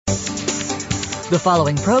The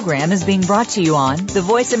following program is being brought to you on the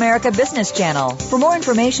Voice America Business Channel. For more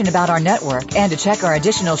information about our network and to check our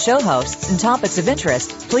additional show hosts and topics of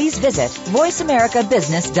interest, please visit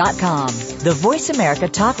voiceamericabusiness.com. The Voice America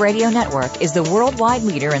Talk Radio Network is the worldwide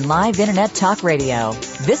leader in live Internet talk radio.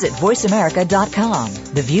 Visit voiceamerica.com.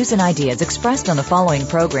 The views and ideas expressed on the following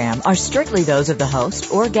program are strictly those of the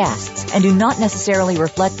host or guests and do not necessarily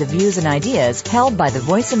reflect the views and ideas held by the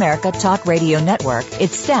Voice America Talk Radio Network,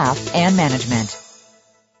 its staff, and management.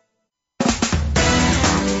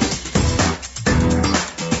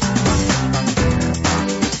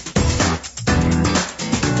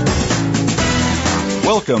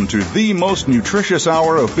 Welcome to the most nutritious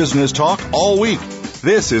hour of business talk all week.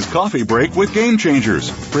 This is Coffee Break with Game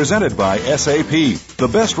Changers, presented by SAP. The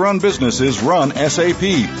best-run businesses run SAP.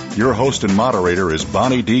 Your host and moderator is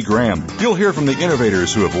Bonnie D. Graham. You'll hear from the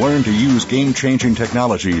innovators who have learned to use game-changing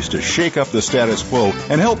technologies to shake up the status quo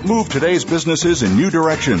and help move today's businesses in new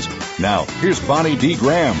directions. Now, here's Bonnie D.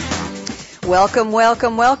 Graham. Welcome,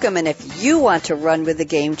 welcome, welcome. And if you want to run with the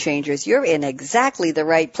Game Changers, you're in exactly the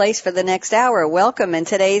right place for the next hour. Welcome. And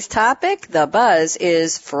today's topic, the buzz,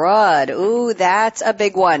 is fraud. Ooh, that's a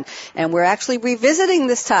big one. And we're actually revisiting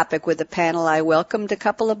this topic with a panel I welcomed a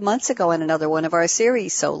couple of months ago in another one of our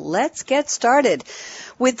series. So let's get started.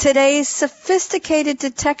 With today's sophisticated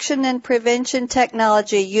detection and prevention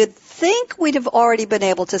technology, you'd think we'd have already been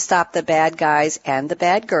able to stop the bad guys and the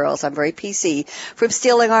bad girls, I'm very PC, from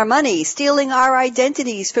stealing our money, stealing our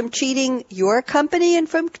identities, from cheating your company, and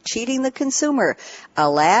from cheating the consumer.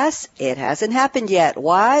 Alas, it hasn't happened yet.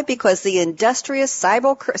 Why? Because the industrious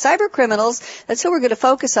cyber criminals, that's who we're going to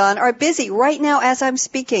focus on, are busy right now as I'm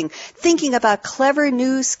speaking, thinking about clever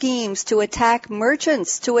new schemes to attack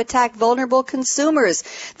merchants, to attack vulnerable consumers.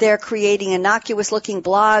 They're creating innocuous-looking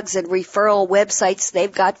blogs and referral websites.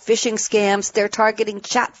 They've got phishing scams. They're targeting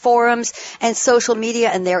chat forums and social media,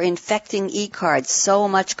 and they're infecting e-cards. So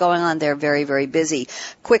much going on. They're very, very busy.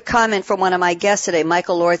 Quick comment from one of my guests today,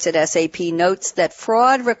 Michael Lortz at SAP, notes that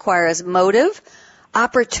fraud requires motive,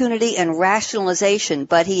 opportunity, and rationalization,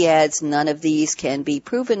 but he adds none of these can be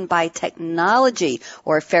proven by technology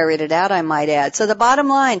or ferreted out, I might add. So the bottom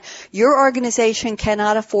line, your organization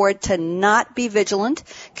cannot afford to not be vigilant,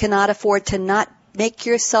 cannot afford to not make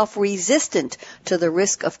yourself resistant to the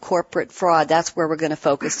risk of corporate fraud. That's where we're going to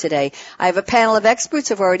focus today. I have a panel of experts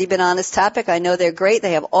who have already been on this topic. I know they're great.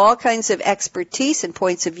 They have all kinds of expertise and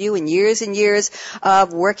points of view and years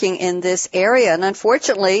of working in this area. And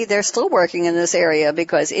unfortunately, they're still working in this area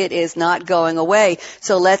because it is not going away.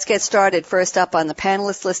 So let's get started. First up on the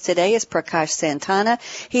panelist list today is Prakash Santana.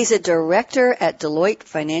 He's a director at Deloitte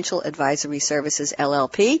Financial Advisory Services,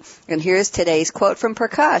 LLP. And here's today's quote from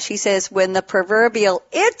Prakash. He says, when the proverbial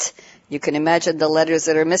it, you can imagine the letters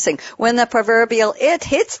that are missing. When the proverbial it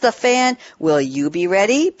hits the fan, will you be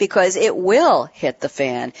ready? Because it will hit the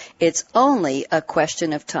fan. It's only a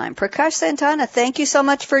question of time. Prakash Santana, thank you so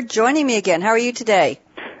much for joining me again. How are you today?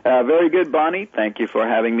 Very good, Bonnie. Thank you for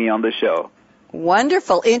having me on the show.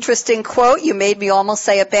 Wonderful. Interesting quote. You made me almost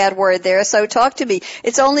say a bad word there, so talk to me.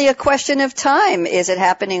 It's only a question of time. Is it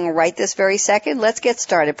happening right this very second? Let's get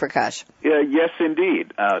started, Prakash. Yes,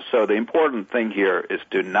 indeed. So the important thing here is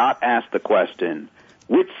to not ask the question,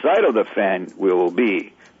 which side of the fan we will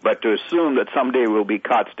be, but to assume that someday we'll be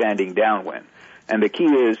caught standing downwind. And the key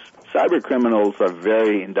is cyber criminals are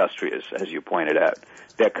very industrious, as you pointed out.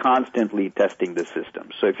 They're constantly testing the system.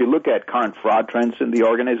 So if you look at current fraud trends in the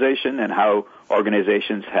organization and how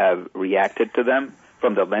organizations have reacted to them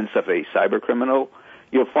from the lens of a cyber criminal,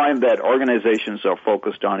 you'll find that organizations are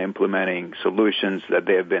focused on implementing solutions that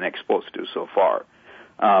they have been exposed to so far.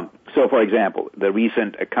 So, for example, the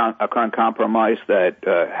recent account compromise that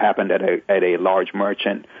happened at a large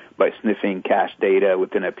merchant by sniffing cache data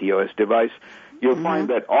within a POS device, you'll find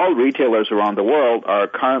that all retailers around the world are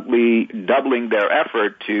currently doubling their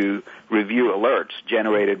effort to review alerts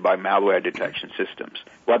generated by malware detection systems.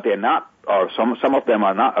 What they're not, or some of them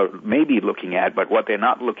are not, or maybe looking at, but what they're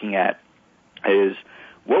not looking at is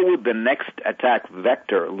what would the next attack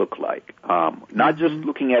vector look like? Not just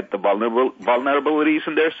looking at the vulnerabilities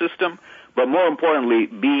in their system, but more importantly,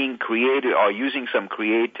 being creative or using some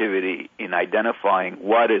creativity in identifying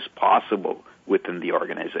what is possible within the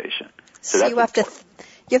organization. So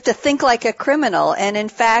You have to think like a criminal. And in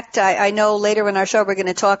fact, I know later in our show we're going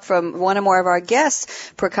to talk from one or more of our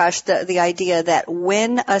guests, Prakash, the idea that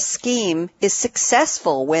when a scheme is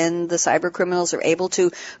successful, when the cyber criminals are able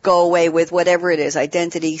to go away with whatever it is,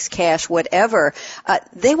 identities, cash, whatever,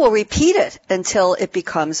 they will repeat it until it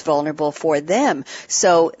becomes vulnerable for them.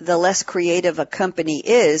 So the less creative a company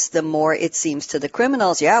is, the more it seems to the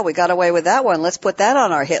criminals, yeah, we got away with that one. Let's put that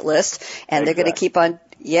on our hit list. And they're going to keep on.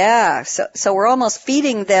 Yeah, so we're almost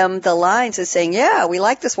feeding them the lines and saying, yeah, we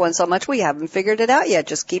like this one so much we haven't figured it out yet.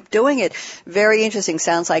 Just keep doing it. Very interesting.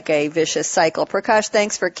 Sounds like a vicious cycle. Prakash,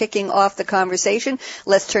 thanks for kicking off the conversation.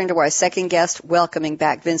 Let's turn to our second guest, welcoming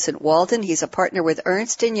back Vincent Walden. He's a partner with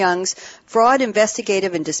Ernst & Young's Fraud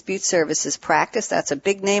Investigative and Dispute Services practice. That's a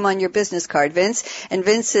big name on your business card, Vince. And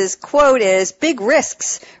Vince's quote is, big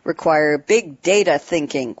risks require big data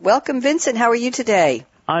thinking. Welcome, Vincent. How are you today?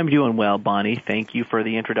 I'm doing well, Bonnie. Thank you for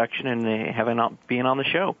the introduction and being on the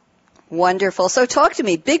show. Wonderful. So talk to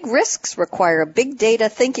me. Big risks require big data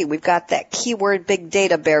thinking. We've got that keyword big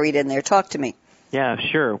data buried in there. Talk to me. Yeah,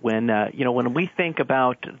 sure. When we think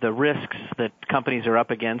about the risks that companies are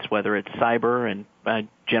up against, whether it's cyber and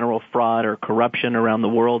general fraud or corruption around the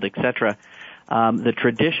world, etc., the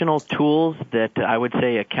traditional tools that I would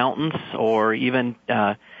say accountants or even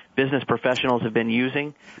business professionals have been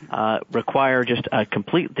using require just a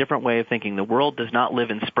complete different way of thinking. The world does not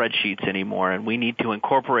live in spreadsheets anymore, and we need to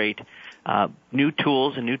incorporate new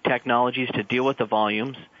tools and new technologies to deal with the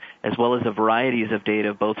volumes, as well as the varieties of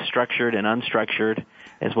data, both structured and unstructured,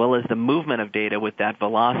 as well as the movement of data with that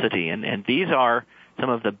velocity. And these are some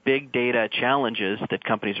of the big data challenges that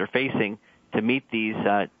companies are facing to meet these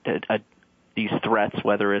threats,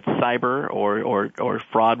 whether it's cyber or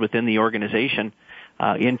fraud within the organization,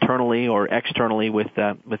 internally or externally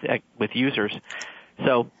with users.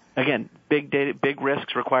 So again, big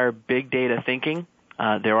risks require big data thinking.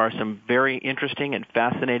 There are some very interesting and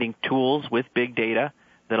fascinating tools with big data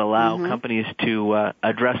that allow companies to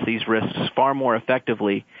address these risks far more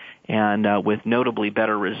effectively and with notably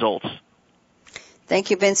better results. Thank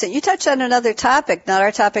you, Vincent. You touched on another topic, not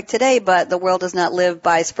our topic today, but the world does not live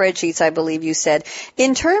by spreadsheets, I believe you said.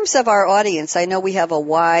 In terms of our audience, I know we have a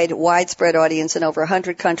widespread audience in over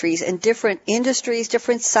 100 countries and different industries,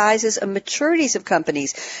 different sizes and maturities of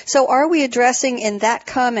companies. So are we addressing in that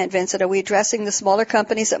comment, Vincent, are we addressing the smaller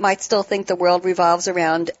companies that might still think the world revolves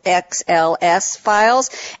around XLS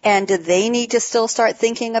files? And do they need to still start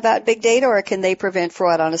thinking about big data, or can they prevent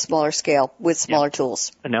fraud on a smaller scale with smaller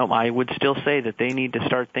tools? No, I would still say that they need to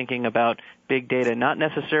start thinking about big data, not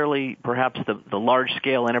necessarily perhaps the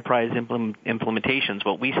large-scale enterprise implementations.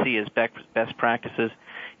 What we see as best practices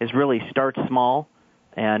is really start small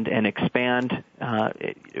and expand.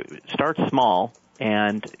 Start small,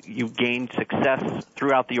 and you gain success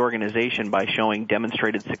throughout the organization by showing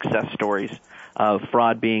demonstrated success stories of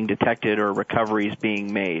fraud being detected or recoveries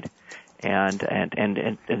being made. And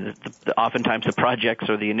oftentimes the projects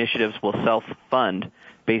or the initiatives will self-fund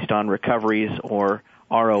based on recoveries or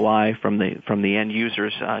ROI from the end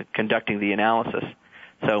users conducting the analysis.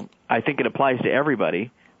 So I think it applies to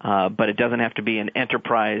everybody, but it doesn't have to be an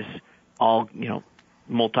enterprise,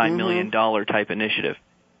 multi-million dollar type initiative.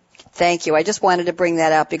 Thank you. I just wanted to bring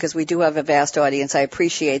that up because we do have a vast audience. I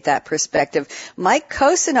appreciate that perspective. Mike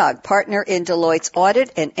Kosenog, partner in Deloitte's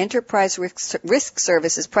Audit and Enterprise Risk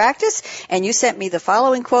Services practice, and you sent me the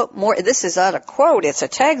following quote. This is not a quote, it's a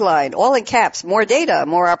tagline, all in caps, more data,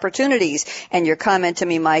 more opportunities. And your comment to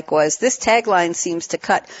me, Mike, was this tagline seems to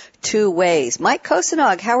cut two ways. Mike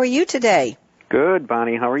Kosenog, how are you today? Good,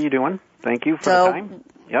 Bonnie. How are you doing? Thank you for the time.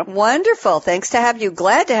 Yep. Wonderful. Thanks to have you.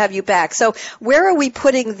 Glad to have you back. So where are we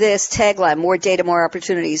putting this tagline, more data, more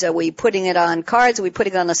opportunities? Are we putting it on cards? Are we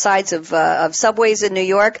putting it on the sides of subways in New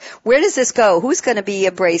York? Where does this go? Who's going to be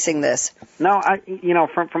embracing this? No,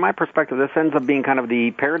 from my perspective, this ends up being kind of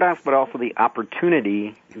the paradox, but also the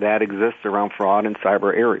opportunity that exists around fraud and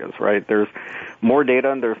cyber areas, right? There's more data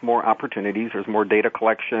and there's more opportunities. There's more data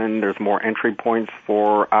collection. There's more entry points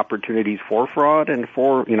for opportunities for fraud and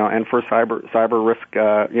for cyber risk,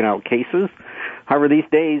 cases. However, these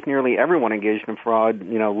days, nearly everyone engaged in fraud,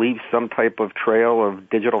 leaves some type of trail of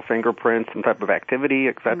digital fingerprints, some type of activity,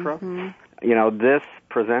 et cetera. This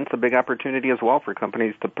presents a big opportunity as well for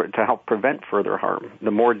companies to help prevent further harm.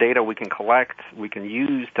 The more data we can collect, we can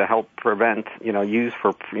use to help prevent, use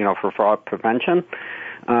for fraud prevention.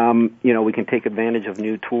 We can take advantage of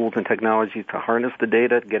new tools and technologies to harness the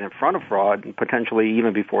data, get in front of fraud, and potentially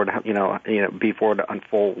even before it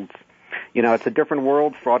unfolds. It's a different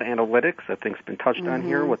world. Fraud analytics, I think, has been touched on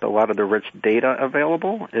here with a lot of the rich data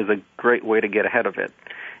available, is a great way to get ahead of it.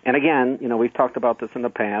 And again, we've talked about this in the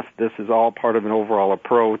past. This is all part of an overall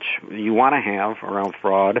approach you want to have around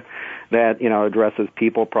fraud that, addresses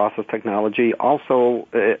people, process, technology. Also,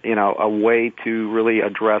 a way to really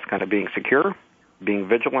address kind of being secure, being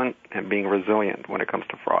vigilant, and being resilient when it comes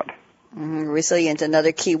to fraud. Resilient,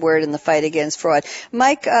 another key word in the fight against fraud.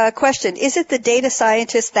 Mike, question, is it the data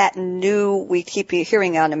scientist that knew, we keep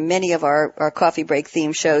hearing on many of our coffee break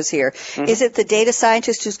theme shows here, is it the data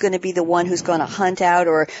scientist who's going to be the one who's going to hunt out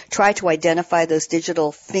or try to identify those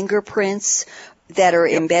digital fingerprints that are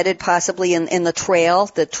embedded possibly in the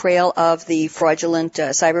trail of the fraudulent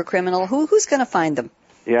cyber criminal? Who's going to find them?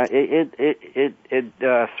 Yeah, it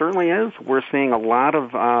certainly is. We're seeing a lot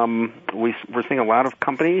of we're seeing a lot of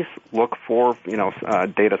companies look for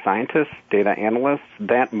data scientists, data analysts.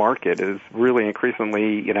 That market is really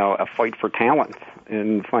increasingly a fight for talent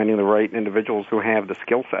in finding the right individuals who have the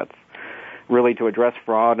skill sets really to address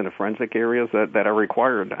fraud in the forensic areas that are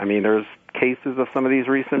required. I mean, there's cases of some of these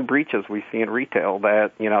recent breaches we see in retail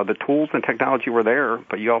that the tools and technology were there,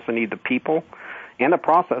 but you also need the people and the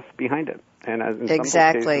process behind it. And in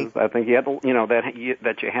exactly. some cases, I think you had,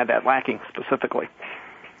 that you had that lacking specifically.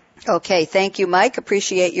 Okay, thank you, Mike.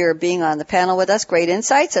 Appreciate your being on the panel with us. Great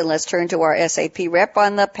insights. And let's turn to our SAP rep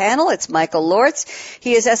on the panel. It's Michael Lortz.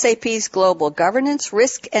 He is SAP's Global Governance,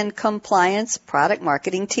 Risk, and Compliance Product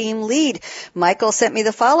Marketing Team Lead. Michael sent me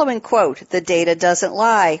the following quote: "The data doesn't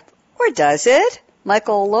lie." Or does it?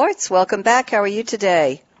 Michael Lortz, welcome back. How are you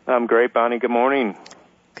today? I'm great, Bonnie. Good morning.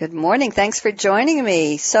 Good morning. Thanks for joining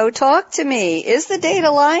me. So talk to me. Is the data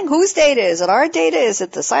lying? Whose data is it? Our data? Is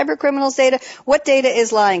it the cyber criminals' data? What data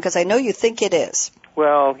is lying? Because I know you think it is.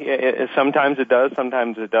 Well, sometimes it does,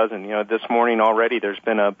 sometimes it doesn't. This morning already there's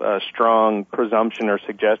been a strong presumption or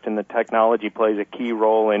suggestion that technology plays a key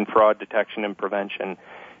role in fraud detection and prevention.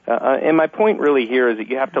 And my point really here is that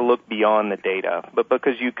you have to look beyond the data, but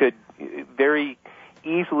because you could very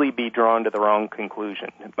easily be drawn to the wrong conclusion.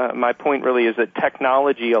 My point really is that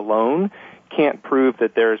technology alone can't prove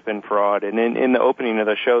that there has been fraud. And in the opening of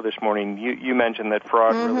the show this morning, you mentioned that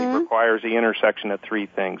fraud really requires the intersection of three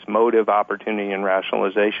things: motive, opportunity, and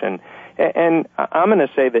rationalization. And I'm going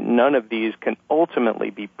to say that none of these can ultimately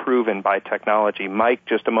be proven by technology. Mike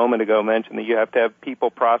just a moment ago mentioned that you have to have people,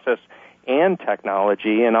 process, and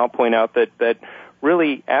technology, and I'll point out that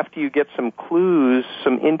really, after you get some clues,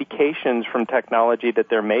 some indications from technology that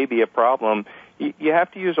there may be a problem, you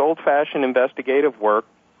have to use old-fashioned investigative work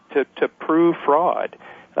to prove fraud.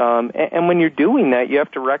 And when you're doing that, you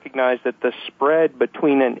have to recognize that the spread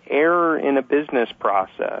between an error in a business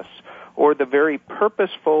process or the very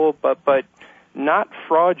purposeful but not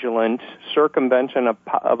fraudulent circumvention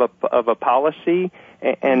of a policy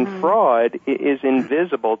and fraud is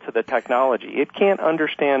invisible to the technology. It can't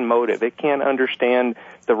understand motive. It can't understand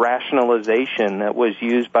the rationalization that was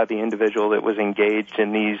used by the individual that was engaged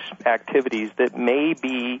in these activities that may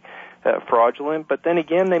be fraudulent, but then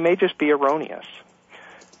again, they may just be erroneous.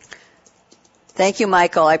 Thank you,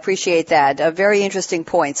 Michael. I appreciate that. Very interesting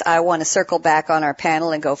points. I want to circle back on our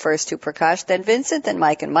panel and go first to Prakash, then Vincent, then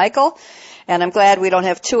Mike and Michael. And I'm glad we don't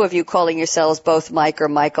have two of you calling yourselves both Mike or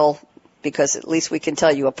Michael, because at least we can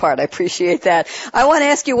tell you apart. I appreciate that. I want to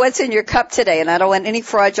ask you what's in your cup today, and I don't want any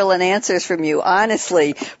fraudulent answers from you.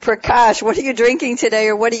 Honestly, Prakash, what are you drinking today,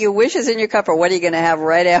 or what do you wish is in your cup, or what are you going to have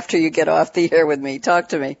right after you get off the air with me? Talk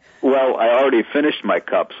to me. Well, I already finished my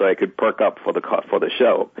cup, so I could perk up for the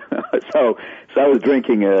show. so I was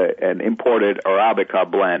drinking an imported Arabica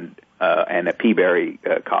blend and a peaberry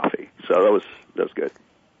coffee. So that was good.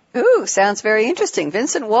 Ooh, sounds very interesting.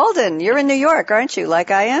 Vincent Walden, you're in New York, aren't you,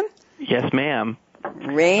 like I am? Yes, ma'am.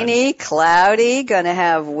 Rainy, cloudy, going to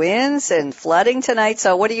have winds and flooding tonight.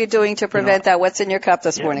 So what are you doing to prevent that? What's in your cup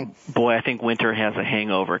this morning? Boy, I think winter has a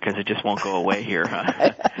hangover because it just won't go away here.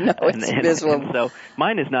 No, it's miserable. And so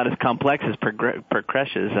mine is not as complex as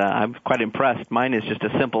Prakash's. I'm quite impressed. Mine is just a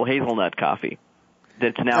simple hazelnut coffee.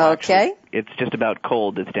 That's now okay. It's just about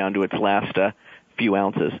cold. It's down to its last few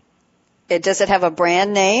ounces. Does it have a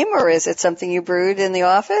brand name, or is it something you brewed in the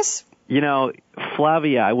office?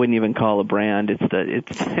 Flavia, I wouldn't even call a brand.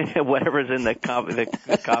 It's whatever's in the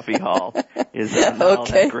coffee hall is not all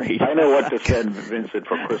that great. I know what to send Vincent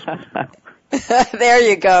for Christmas. There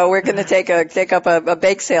you go. We're going to take up a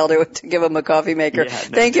bake sale to give him a coffee maker. Yeah,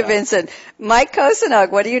 Thank you, Vincent. Mike Kosenuk,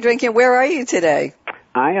 what are you drinking? Where are you today?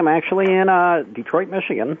 I am actually in Detroit,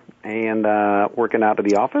 Michigan, and working out of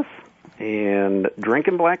the office and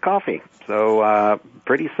drinking black coffee. So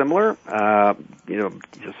pretty similar.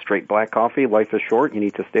 Just straight black coffee. Life is short. You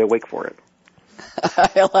need to stay awake for it.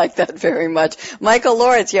 I like that very much. Michael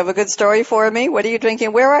Lawrence, you have a good story for me? What are you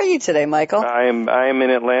drinking? Where are you today, Michael? I am in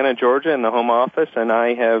Atlanta, Georgia, in the home office, and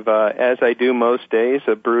I have, as I do most days,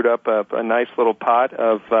 brewed up a nice little pot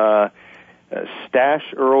of Stash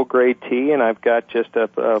Earl Grey tea, and I've got just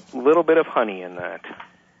a little bit of honey in that.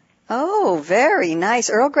 Oh, very nice.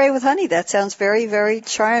 Earl Grey with honey. That sounds very, very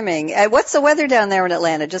charming. What's the weather down there in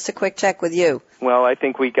Atlanta? Just a quick check with you. Well, I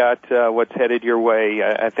think we got what's headed your way.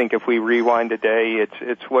 I think if we rewind a day,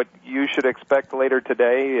 it's what you should expect later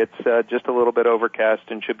today. It's just a little bit overcast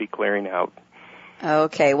and should be clearing out.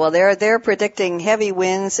 Okay, well, they're predicting heavy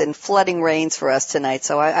winds and flooding rains for us tonight,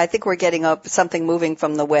 so I think we're getting up something moving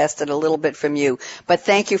from the west and a little bit from you. But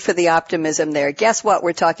thank you for the optimism there. Guess what?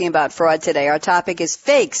 We're talking about fraud today. Our topic is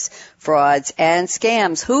fakes, frauds, and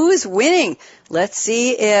scams. Who's winning? Let's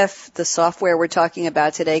see if the software we're talking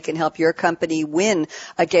about today can help your company win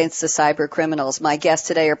against the cyber criminals. My guests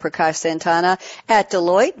today are Prakash Santana at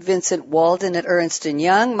Deloitte, Vincent Walden at Ernst &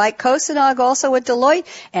 Young, Mike Kosenog also at Deloitte,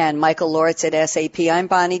 and Michael Lawrence at SAP. I'm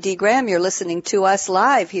Bonnie D. Graham. You're listening to us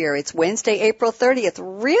live here. It's Wednesday, April 30th.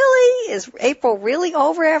 Really? Is April really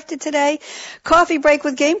over after today? Coffee Break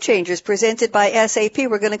with Game Changers presented by SAP.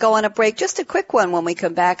 We're going to go on a break, just a quick one. When we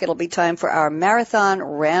come back, it'll be time for our Marathon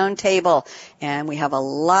Roundtable. And we have a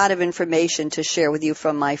lot of information to share with you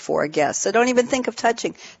from my four guests. So don't even think of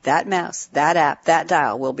touching that mouse, that app, that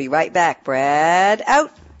dial. We'll be right back. Brad,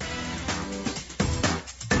 out.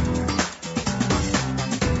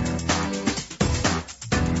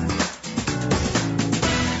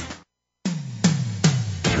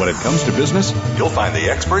 When it comes to business, you'll find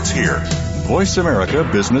the experts here. Voice America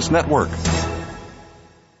Business Network.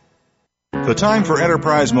 The time for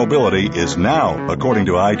enterprise mobility is now, according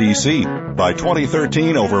to IDC. By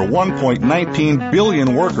 2013, over 1.19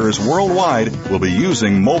 billion workers worldwide will be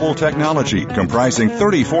using mobile technology, comprising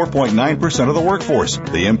 34.9% of the workforce.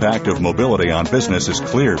 The impact of mobility on business is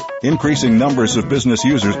clear. Increasing numbers of business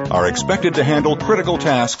users are expected to handle critical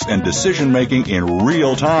tasks and decision-making in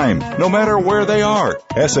real time, no matter where they are.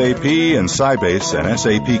 SAP and Sybase, an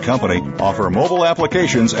SAP company, offer mobile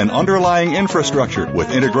applications and underlying infrastructure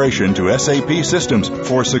with integration to SAP systems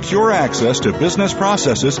for secure access to business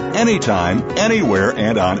processes anytime, anywhere,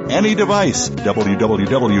 and on any device. www.sap.com.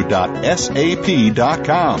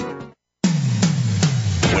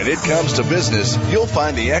 When it comes to business, you'll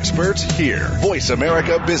find the experts here. Voice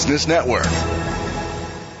America Business Network.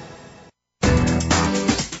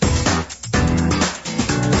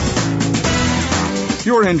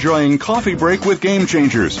 You're enjoying Coffee Break with Game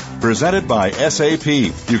Changers, presented by SAP.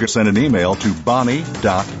 You can send an email to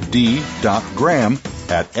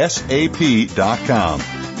bonnie.d.graham@sap.com.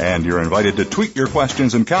 And you're invited to tweet your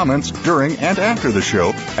questions and comments during and after the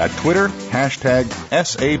show at Twitter,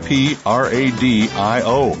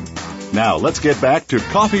 #SAPRADIO. Now let's get back to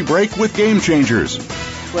Coffee Break with Game Changers.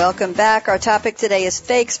 Welcome back. Our topic today is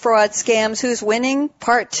fakes, fraud, scams. Who's winning?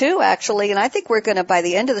 Part 2, actually. And I think we're going to, by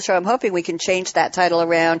the end of the show, I'm hoping we can change that title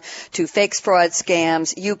around to fakes, fraud,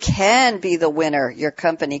 scams. You can be the winner. Your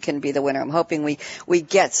company can be the winner. I'm hoping we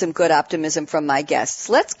get some good optimism from my guests.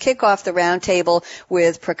 Let's kick off the roundtable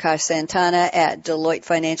with Prakash Santana at Deloitte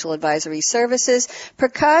Financial Advisory Services.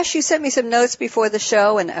 Prakash, you sent me some notes before the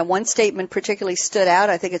show, and one statement particularly stood out.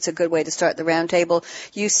 I think it's a good way to start the roundtable.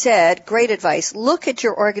 You said, great advice, look at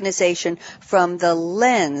your organization from the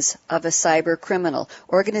lens of a cyber criminal.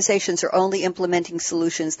 Organizations are only implementing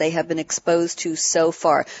solutions they have been exposed to so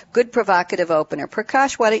far. Good provocative opener.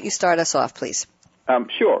 Prakash, why don't you start us off, please?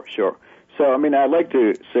 Sure. So, I like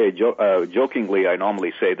to say, jokingly, I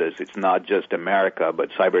normally say this, it's not just America,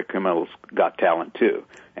 but cyber criminals got talent too,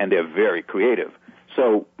 and they're very creative.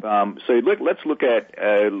 So let's look at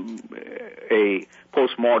a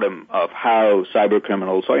postmortem of how cyber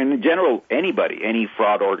criminals, or in general, any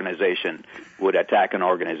fraud organization would attack an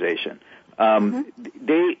organization.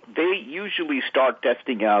 They usually start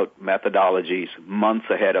testing out methodologies months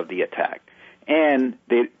ahead of the attack, and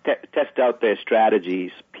they test out their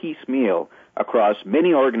strategies piecemeal across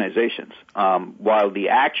many organizations, while the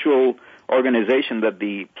actual organization that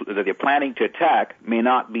they're planning to attack may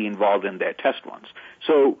not be involved in their test runs.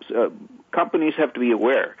 So companies have to be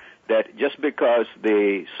aware that just because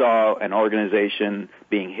they saw an organization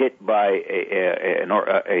being hit by a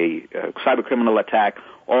cyber criminal attack,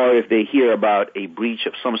 or if they hear about a breach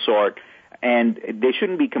of some sort, and they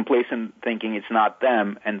shouldn't be complacent thinking it's not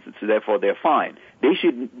them and so therefore they're fine. They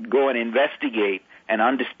should go and investigate and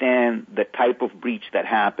understand the type of breach that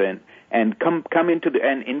happened, and come into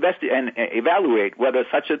and investigate and evaluate whether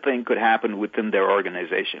such a thing could happen within their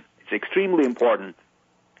organization. It's extremely important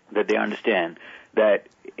that they understand that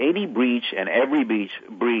any breach and every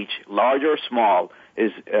breach, large or small,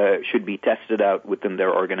 should be tested out within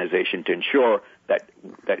their organization to ensure that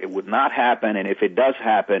it would not happen, and if it does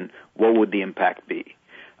happen, what would the impact be?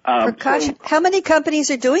 Prakash, how many companies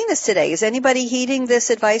are doing this today? Is anybody heeding this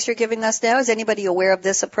advice you're giving us now? Is anybody aware of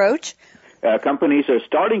this approach? Companies are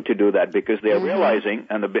starting to do that because they're realizing,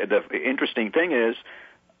 and the interesting thing is,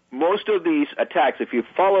 most of these attacks, if you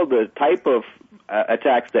follow the type of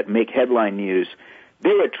attacks that make headline news, they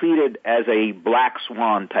were treated as a black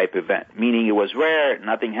swan type event, meaning it was rare,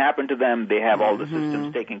 nothing happened to them, they have all the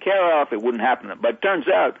systems taken care of, it wouldn't happen to them. But it turns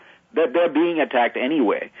out that they're being attacked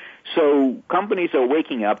anyway. So companies are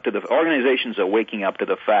waking up to organizations are waking up to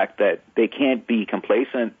the fact that they can't be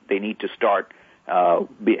complacent, they need to start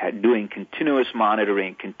doing continuous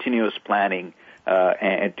monitoring, continuous planning,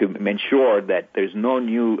 and to ensure that there's no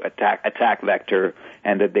new attack vector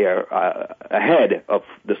and that they are ahead of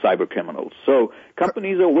the cyber criminals. So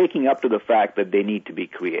companies are waking up to the fact that they need to be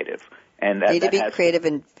creative. And they need to be creative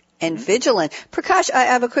and vigilant. Prakash, I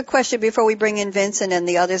have a quick question before we bring in Vincent and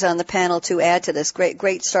the others on the panel to add to this.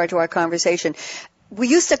 Great start to our conversation. We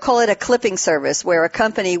used to call it a clipping service, where a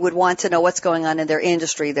company would want to know what's going on in their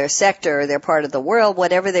industry, their sector, their part of the world,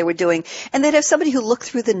 whatever they were doing, and they'd have somebody who looked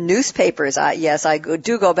through the newspapers. Yes, I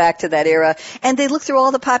do go back to that era, and they'd look through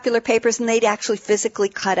all the popular papers, and they'd actually physically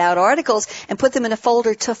cut out articles and put them in a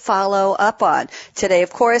folder to follow up on. Today,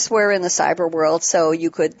 of course, we're in the cyber world, so you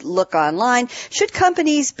could look online. Should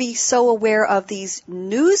companies be so aware of these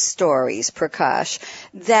news stories, Prakash,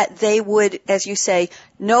 that they would, as you say,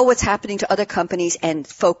 know what's happening to other companies and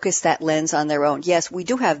focus that lens on their own? Yes, we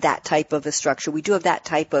do have that type of a structure. We do have that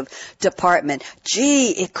type of department.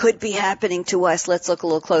 Gee, it could be happening to us. Let's look a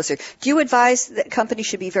little closer. Do you advise that companies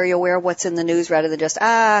should be very aware of what's in the news rather than just,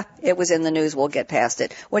 it was in the news, we'll get past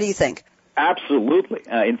it? What do you think? Absolutely.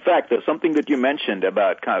 In fact, there's something that you mentioned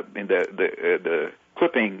about kind of in the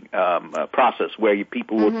clipping process where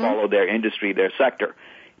people would follow their industry, their sector.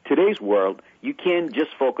 Today's world, you can't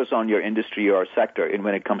just focus on your industry or sector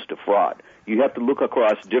when it comes to fraud. You have to look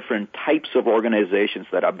across different types of organizations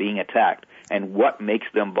that are being attacked and what makes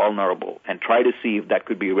them vulnerable and try to see if that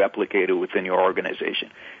could be replicated within your organization.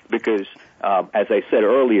 Because, as I said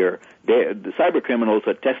earlier, the cyber criminals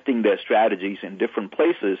are testing their strategies in different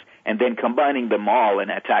places and then combining them all and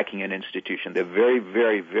attacking an institution. They're very,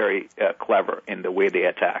 very, very clever in the way they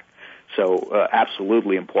attack. So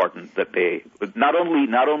absolutely important that they not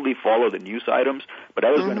only follow the news items, but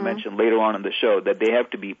I was going to mention later on in the show that they have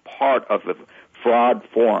to be part of a fraud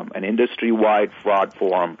forum, an industry-wide fraud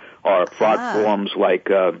forum, or fraud forums like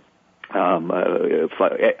IAFCI,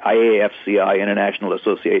 International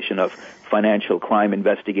Association of Financial Crime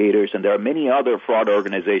Investigators, and there are many other fraud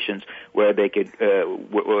organizations where they could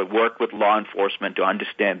work with law enforcement to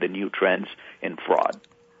understand the new trends in fraud.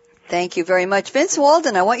 Thank you very much. Vince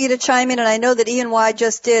Walden, I want you to chime in, and I know that E&Y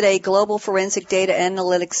just did a global forensic data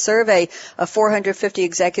analytics survey of 450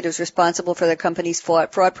 executives responsible for their company's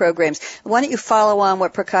fraud programs. Why don't you follow on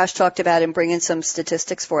what Prakash talked about and bring in some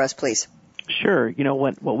statistics for us, please? Sure. You know,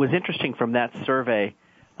 what was interesting from that survey,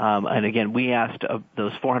 and again, we asked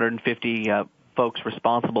those 450 folks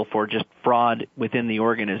responsible for just fraud within the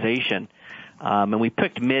organization, and we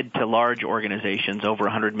picked mid to large organizations over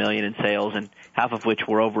 100 million in sales, and half of which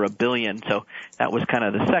were over $1 billion. So that was kind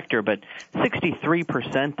of the sector. But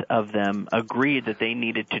 63% of them agreed that they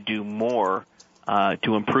needed to do more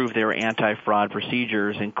to improve their anti-fraud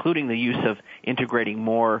procedures, including the use of integrating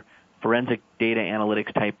more forensic data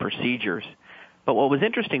analytics type procedures. But what was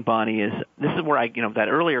interesting, Bonnie, is this is where that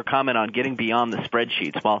earlier comment on getting beyond the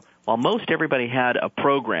spreadsheets. While most everybody had a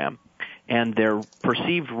program, and their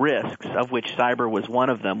perceived risks, of which cyber was one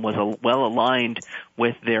of them, was well aligned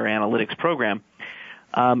with their analytics program,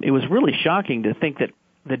 it was really shocking to think that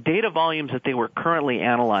the data volumes that they were currently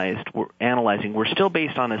analyzing were still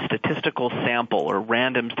based on a statistical sample or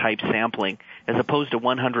random type sampling as opposed to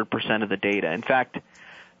 100% of the data. In fact,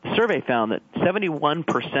 the survey found that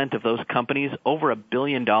 71% of those companies over $1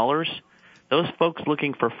 billion, those folks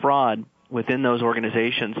looking for fraud within those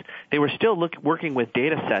organizations, they were still working with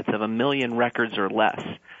data sets of 1 million records or less.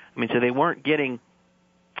 I mean, so they weren't getting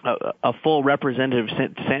a full representative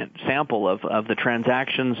sample of the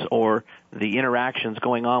transactions or the interactions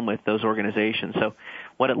going on with those organizations. So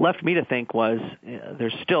what it left me to think was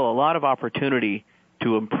there's still a lot of opportunity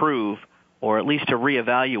to improve or at least to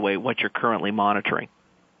reevaluate what you're currently monitoring.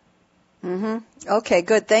 Okay,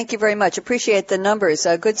 good. Thank you very much. Appreciate the numbers.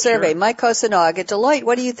 Good survey. Sure. Mike Kosenog at Deloitte,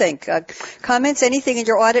 what do you think? Comments, anything in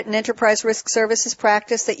your audit and enterprise risk services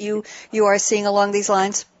practice that you are seeing along these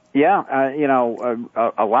lines? Yeah,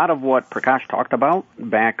 a lot of what Prakash talked about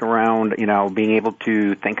back around, being able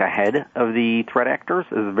to think ahead of the threat actors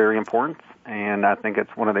is very important. And I think it's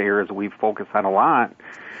one of the areas we focus on a lot,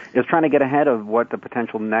 is trying to get ahead of what the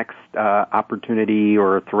potential next opportunity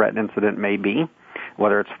or threat incident may be,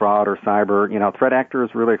 whether it's fraud or cyber. Threat actors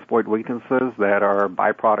really exploit weaknesses that are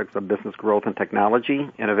byproducts of business growth and technology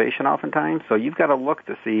innovation oftentimes. So you've got to look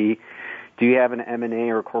to see, do you have an M&A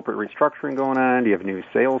or corporate restructuring going on? Do you have new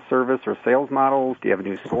sales service or sales models? Do you have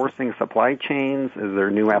new sourcing supply chains? Is there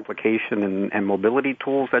new application and mobility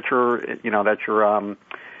tools that you're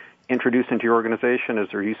introducing to your organization? Is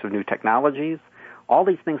there use of new technologies? All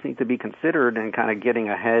these things need to be considered and kind of getting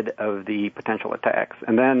ahead of the potential attacks.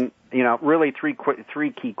 And then, really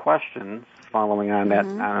three key questions following on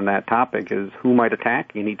that topic is who might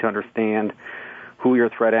attack. You need to understand who your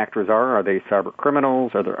threat actors are. Are they cyber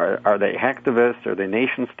criminals? Are they hacktivists? Are they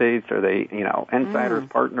nation states? Are they, insiders,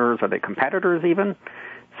 partners? Are they competitors even?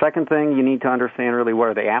 Second thing, you need to understand really what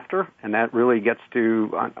are they after, and that really gets to,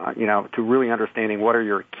 to really understanding what are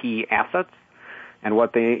your key assets and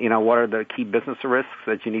what are the key business risks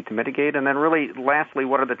that you need to mitigate. And then really, lastly,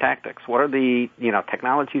 what are the tactics? What are the,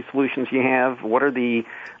 technology solutions you have? What are the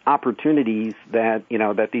opportunities that,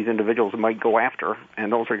 that these individuals might go after?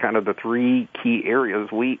 And those are kind of the three key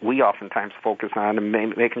areas we oftentimes focus on, and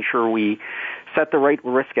making sure we set the right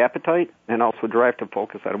risk appetite and also drive to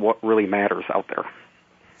focus on what really matters out there.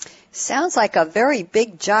 Sounds like a very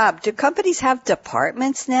big job. Do companies have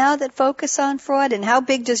departments now that focus on fraud? And how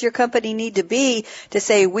big does your company need to be to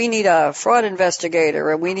say we need a fraud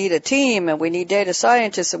investigator, and we need a team, and we need data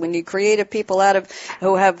scientists, and we need creative people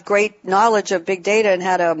who have great knowledge of big data and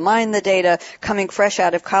how to mine the data coming fresh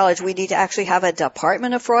out of college? We need to actually have a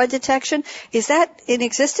department of fraud detection. Is that in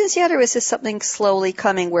existence yet, or is this something slowly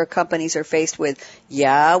coming where companies are faced with,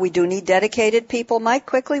 we do need dedicated people? Mike,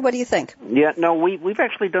 quickly, what do you think? Yeah, no, we've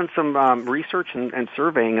actually done some research and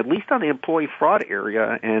surveying, at least on the employee fraud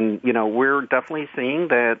area, and we're definitely seeing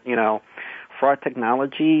that fraud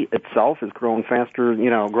technology itself is growing faster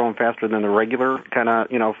than the regular kind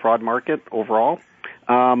of fraud market overall.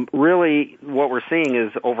 Really, what we're seeing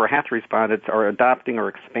is over half the respondents are adopting or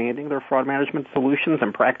expanding their fraud management solutions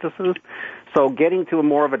and practices. So getting to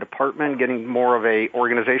more of a department, getting more of a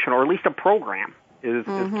organization, or at least a program is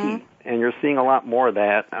key. And you're seeing a lot more of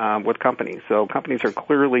that with companies. So companies are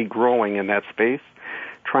clearly growing in that space,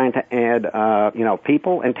 trying to add,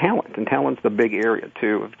 people and talent. And talent's the big area,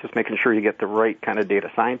 too, of just making sure you get the right kind of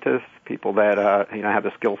data scientists, people that, have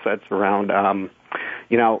the skill sets around,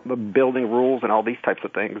 building rules and all these types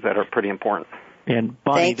of things that are pretty important. And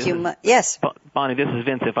Bonnie, yes, Bonnie, this is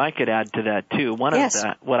Vince. If I could add to that too, what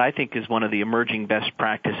I think is one of the emerging best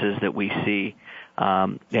practices that we see,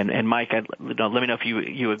 and Mike, let me know if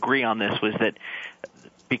you agree on this, was that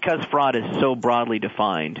because fraud is so broadly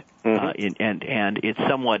defined, and it's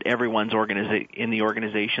somewhat everyone's in the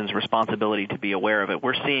organization's responsibility to be aware of it,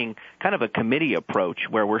 we're seeing kind of a committee approach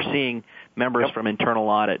where we're seeing members from internal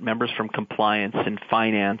audit, members from compliance and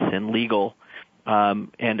finance and legal.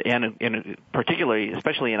 And particularly,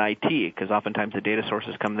 especially in IT, because oftentimes the data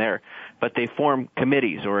sources come there, but they form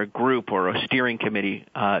committees or a group or a steering committee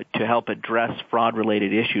to help address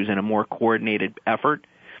fraud-related issues in a more coordinated effort.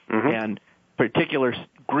 And particular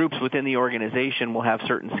groups within the organization will have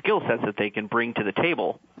certain skill sets that they can bring to the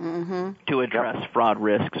table to address fraud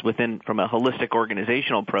risks from a holistic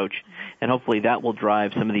organizational approach, and hopefully that will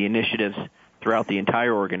drive some of the initiatives throughout the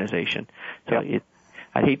entire organization. So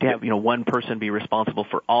I'd hate to have one person be responsible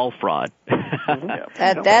for all fraud.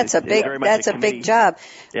 That's a big job.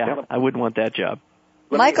 Yeah, I wouldn't want that job.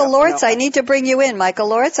 Michael Lortz, I need to bring you in. Michael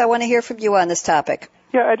Lortz, I want to hear from you on this topic.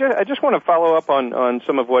 Yeah, I just want to follow up on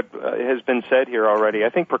some of what has been said here already. I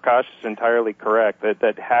think Prakash is entirely correct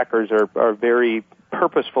that hackers are very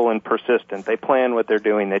purposeful and persistent. They plan what they're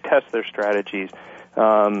doing. They test their strategies.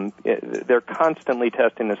 They're constantly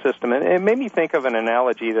testing the system. And it made me think of an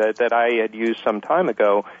analogy that I had used some time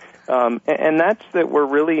ago, and that's that we're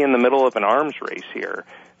really in the middle of an arms race here.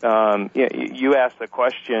 You asked the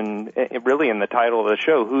question, really in the title of the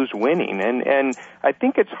show, who's winning? And I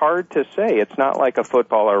think it's hard to say. It's not like a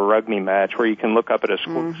football or a rugby match where you can look up at a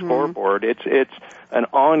scoreboard. It's an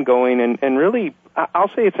ongoing and really, I'll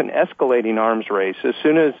say it's an escalating arms race. As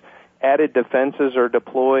soon as added defenses are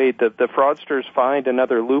deployed, the fraudsters find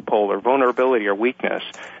another loophole or vulnerability or weakness.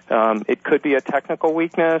 It could be a technical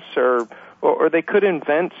weakness, or they could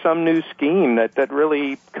invent some new scheme that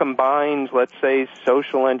really combines, let's say,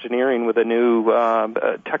 social engineering with a new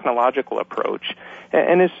technological approach.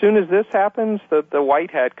 And as soon as this happens, the white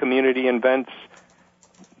hat community invents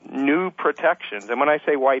new protections. And when I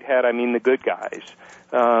say white hat, I mean the good guys.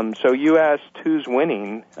 So you asked who's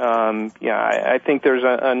winning. I think there's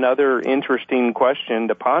another interesting question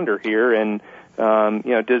to ponder here, and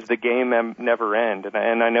does the game never end?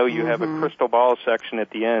 And I know you have a crystal ball section at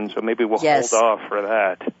the end, so maybe we'll hold off for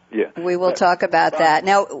that. Yeah, we will talk about that.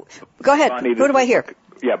 Now, go ahead. Bonnie, who do I hear?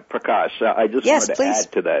 Yeah, Prakash. I just wanted to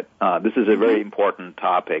add to that. This is a very important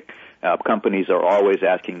topic. Companies are always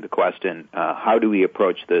asking the question, how do we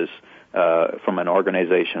approach this from an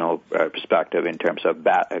organizational perspective in terms of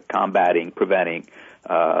combating, preventing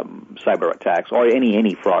cyber attacks or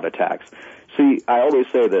any fraud attacks? See, I always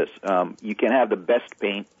say this, you can have the best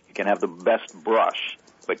paint, you can have the best brush,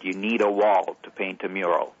 but you need a wall to paint a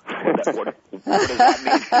mural. What does that mean?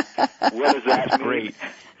 What does that mean? Great.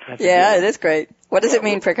 It is great. What does it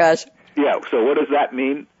mean, Prakash? Yeah, so what does that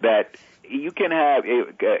mean? That you can have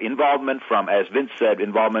involvement from, as Vince said,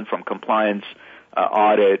 involvement from compliance,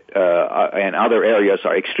 audit, and other areas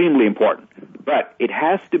are extremely important. But it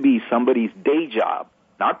has to be somebody's day job,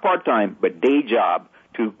 not part-time, but day job,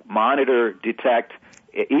 to monitor, detect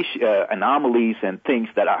anomalies and things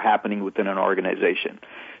that are happening within an organization.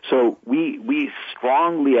 So we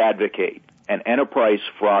strongly advocate an enterprise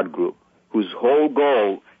fraud group whose whole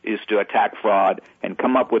goal is to attack fraud and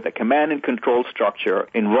come up with a command and control structure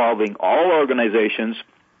involving all organizations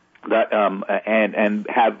that and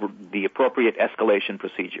have the appropriate escalation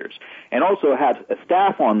procedures, and also have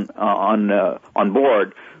staff on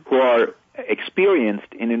board who are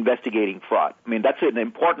experienced in investigating fraud. I mean, that's an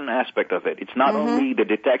important aspect of it. It's not only the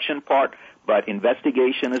detection part, but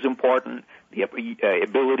investigation is important. The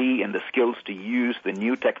ability and the skills to use the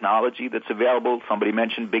new technology that's available. Somebody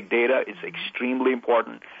mentioned big data. It's extremely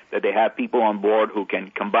important that they have people on board who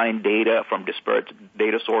can combine data from disparate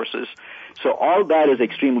data sources. So all that is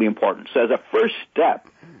extremely important. So as a first step,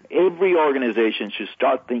 every organization should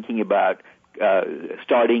start thinking about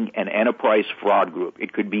starting an enterprise fraud group.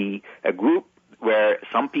 It could be a group where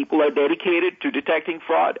some people are dedicated to detecting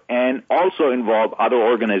fraud and also involve other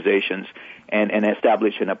organizations and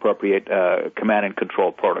establish an appropriate command and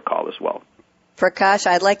control protocol as well. Prakash,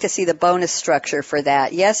 I'd like to see the bonus structure for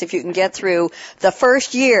that. Yes, if you can get through the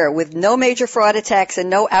first year with no major fraud attacks and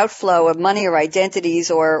no outflow of money or identities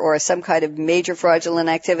or some kind of major fraudulent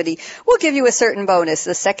activity, we'll give you a certain bonus.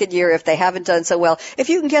 The second year, if they haven't done so well, if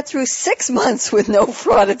you can get through 6 months with no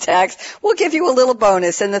fraud attacks, we'll give you a little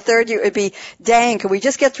bonus. And the third year, it'd be, dang, can we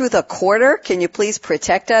just get through the quarter? Can you please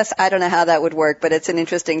protect us? I don't know how that would work, but it's an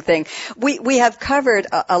interesting thing. We have covered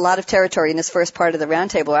a lot of territory in this first part of the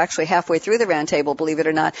roundtable. We're actually halfway through the roundtable, believe it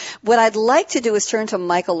or not. What I'd like to do is turn to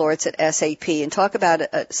Michael Lortz at SAP and talk about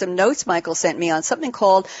some notes Michael sent me on something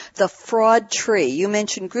called the fraud tree. You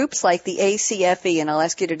mentioned groups like the ACFE, and I'll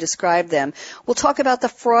ask you to describe them. We'll talk about the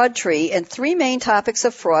fraud tree and three main topics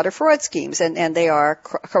of fraud or fraud schemes, and they are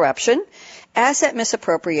corruption, asset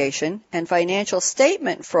misappropriation, and financial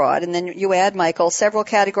statement fraud. And then you add, Michael, several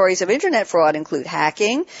categories of Internet fraud include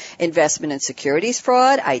hacking, investment and securities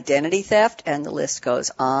fraud, identity theft, and the list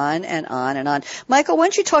goes on and on and on. Michael, why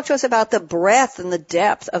don't you talk to us about the breadth and the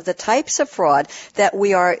depth of the types of fraud that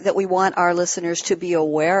we want our listeners to be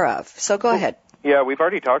aware of? So go ahead. Yeah, we've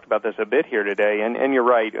already talked about this a bit here today, and you're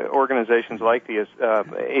right. Organizations like the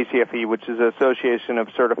ACFE, which is the Association of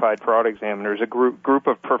Certified Fraud Examiners, a group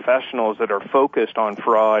of professionals that are focused on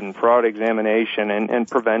fraud and fraud examination and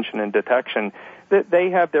prevention and detection, they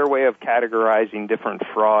have their way of categorizing different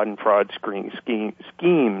fraud and fraud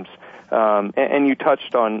schemes. And you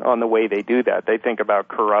touched on the way they do that. They think about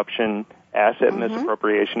corruption, asset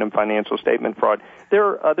misappropriation, and financial statement fraud. There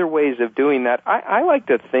are other ways of doing that. I like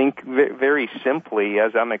to think very simply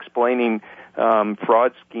as I'm explaining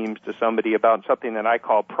fraud schemes to somebody about something that I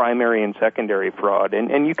call primary and secondary fraud.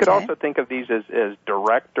 And you could also think of these as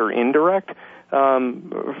direct or indirect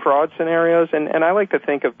fraud scenarios. And I like to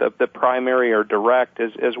think of the primary or direct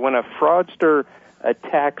as when a fraudster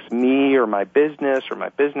attacks me or my business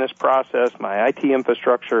process, my IT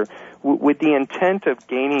infrastructure, with the intent of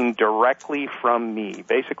gaining directly from me,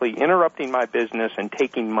 basically interrupting my business and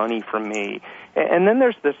taking money from me. And then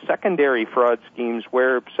there's the secondary fraud schemes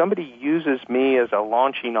where somebody uses me as a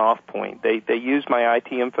launching off point. They use my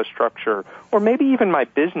IT infrastructure or maybe even my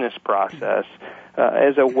business process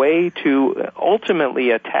as a way to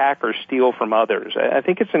ultimately attack or steal from others. I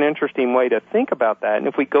think it's an interesting way to think about that. And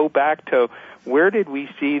if we go back to where did we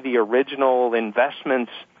see the original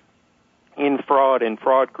investments in fraud and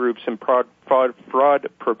fraud groups and fraud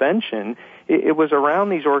prevention, it was around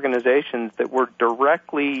these organizations that were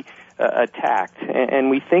directly attacked. And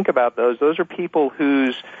we think about those. Those are people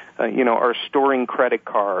whose are storing credit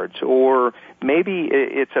cards, or maybe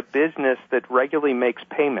it's a business that regularly makes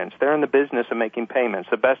payments. They're in the business of making payments.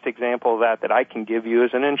 The best example of that I can give you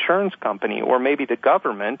is an insurance company, or maybe the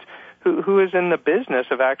government who is in the business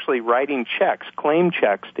of actually writing checks, claim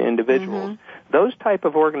checks to individuals. Mm-hmm. Those type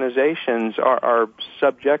of organizations are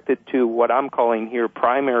subjected to what I'm calling here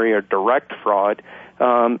primary or direct fraud,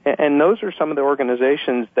 and those are some of the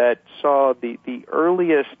organizations that saw the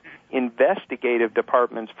earliest investigative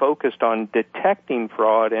departments focused on detecting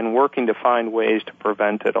fraud and working to find ways to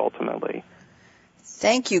prevent it ultimately.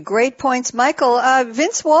 Thank you. Great points, Michael.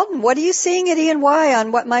 Vince Walton, what are you seeing at E&Y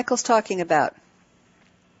on what Michael's talking about?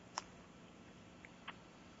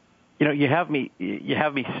 You have me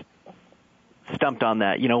stumped on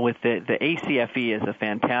that. With the ACFE is a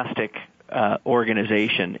fantastic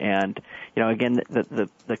organization, and again,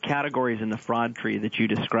 the categories in the fraud tree that you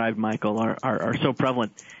described, Michael, are so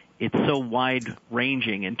prevalent. It's so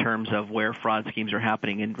wide-ranging in terms of where fraud schemes are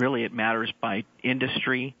happening, and really it matters by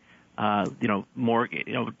industry. More,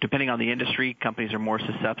 depending on the industry, companies are more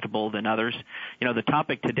susceptible than others. The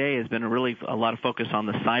topic today has been a lot of focus on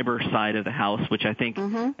the cyber side of the house, which I think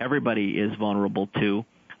everybody is vulnerable to.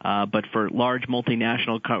 But for large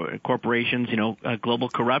multinational corporations, global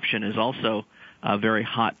corruption is also a very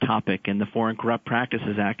hot topic, and the Foreign Corrupt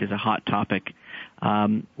Practices Act is a hot topic.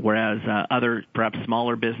 Whereas other, perhaps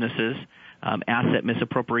smaller businesses, asset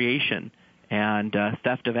misappropriation and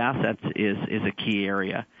theft of assets is a key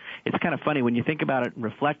area. It's kind of funny when you think about it,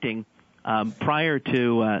 reflecting prior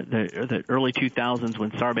to the early 2000s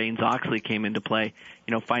when Sarbanes-Oxley came into play.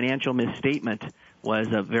 Financial misstatement was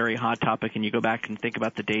a very hot topic, and you go back and think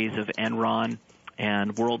about the days of Enron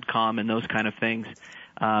and WorldCom and those kind of things,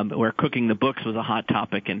 where cooking the books was a hot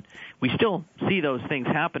topic, and we still see those things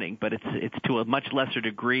happening, but it's to a much lesser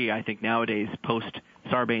degree, I think, nowadays post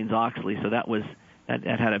Sarbanes-Oxley. So that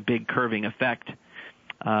had a big curving effect.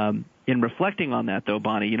 In reflecting on that, though,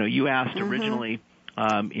 Bonnie, you asked originally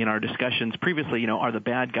in our discussions previously, are the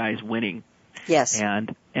bad guys winning? Yes.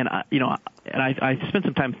 And I spent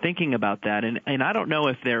some time thinking about that, and I don't know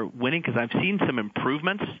if they're winning because I've seen some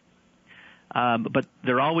improvements, but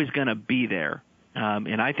they're always going to be there.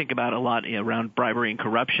 And I think about a lot around bribery and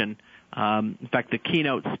corruption. In fact, the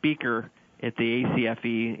keynote speaker at the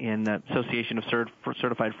ACFE in the Association of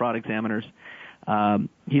Certified Fraud Examiners,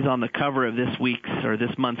 he's on the cover of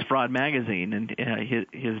this month's Fraud magazine, and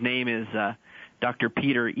his name is Dr.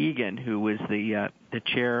 Peter Egan, who was the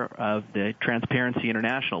chair of the Transparency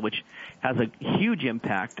International, which has a huge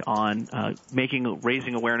impact on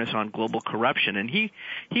raising awareness on global corruption. And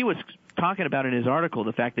he was talking about in his article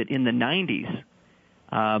the fact that in the 90s,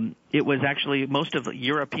 it was actually most of the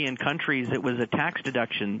European countries, it was a tax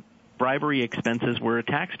deduction. Bribery expenses were a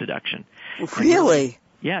tax deduction. Really?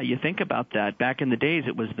 Yeah, you think about that. Back in the days,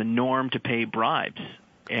 it was the norm to pay bribes.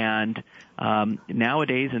 And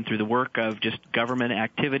nowadays, and through the work of just government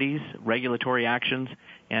activities, regulatory actions,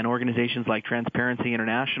 and organizations like Transparency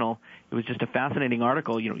International, it was just a fascinating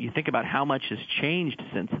article. You think about how much has changed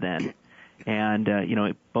since then. And,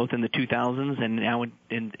 both in the 2000s and now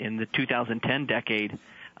in the 2010 decade,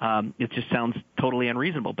 it just sounds totally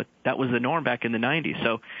unreasonable. But that was the norm back in the 90s.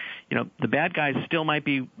 So, the bad guys still might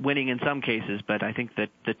be winning in some cases, but I think that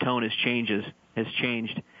the tone has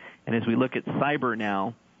changed. And as we look at cyber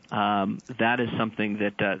now, that is something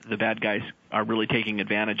that the bad guys are really taking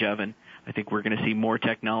advantage of. And I think we're going to see more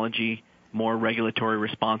technology, more regulatory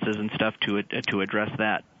responses and stuff to address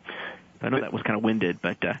that. I know that was kind of winded,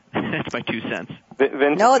 but that's my 2 cents.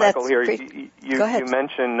 Vince, no, Michael here. Go ahead.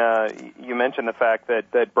 You mentioned the fact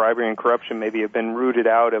that bribery and corruption maybe have been rooted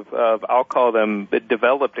out of I'll call them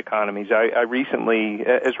developed economies. I recently,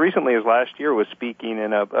 as last year, was speaking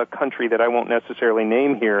in a country that I won't necessarily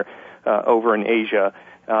name here over in Asia.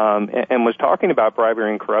 And was talking about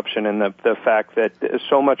bribery and corruption and the fact that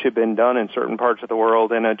so much had been done in certain parts of the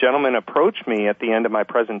world. And a gentleman approached me at the end of my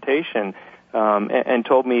presentation and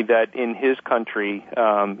told me that in his country,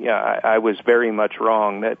 I was very much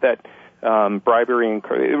wrong. That bribery and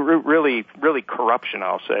really corruption,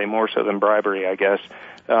 I'll say, more so than bribery, I guess,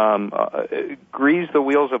 grease the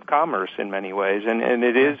wheels of commerce in many ways, and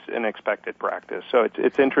it is an expected practice. So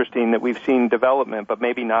it's interesting that we've seen development, but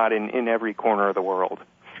maybe not in every corner of the world.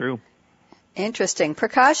 True. Interesting.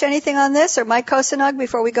 Prakash, anything on this, or Mike Kosinag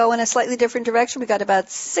before we go in a slightly different direction? We got about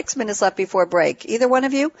 6 minutes left before break. Either one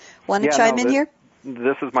of you want to chime in here?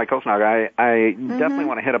 this is Mike Kosnog. I definitely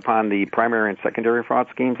want to hit upon the primary and secondary fraud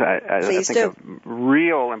schemes. I think a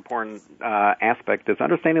real important aspect is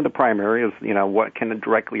understanding the primary is, what can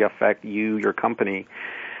directly affect you, your company.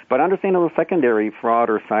 But understanding the secondary fraud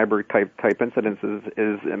or cyber type incidents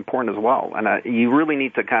is important as well. And you really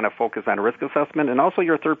need to kind of focus on risk assessment and also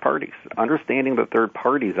your third parties. Understanding the third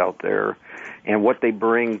parties out there and what they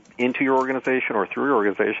bring into your organization or through your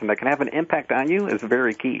organization that can have an impact on you is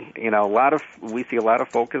very key. We see a lot of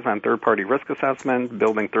focus on third-party risk assessment,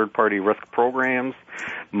 building third-party risk programs,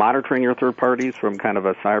 monitoring your third parties from kind of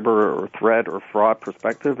a cyber or threat or fraud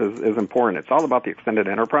perspective is important. It's all about the extended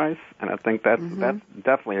enterprise, and I think that's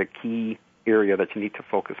definitely a key area that you need to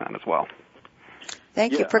focus on as well.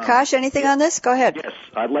 Thank you. Prakash, anything on this? Go ahead. Yes,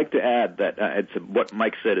 I'd like to add that what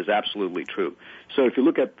Mike said is absolutely true. So if you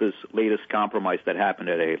look at this latest compromise that happened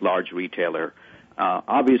at a large retailer,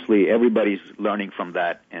 obviously everybody's learning from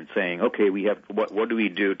that and saying, okay, we have what do we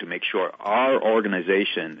do to make sure our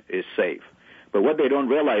organization is safe? But what they don't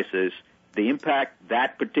realize is the impact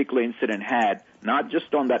that particular incident had, not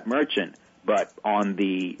just on that merchant, but on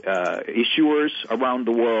the issuers around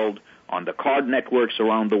the world, on the card networks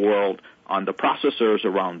around the world, on the processors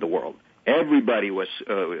around the world. Everybody was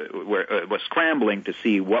scrambling to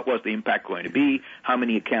see what was the impact going to be, how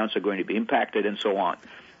many accounts are going to be impacted, and so on.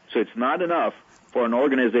 So it's not enough for an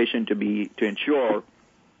organization to ensure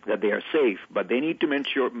that they are safe, but they need to make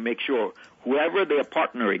sure whoever they are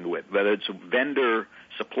partnering with, whether it's a vendor,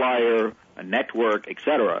 supplier, a network,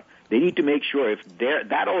 etc., they need to make sure if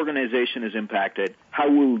that organization is impacted, how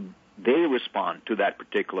will they respond to that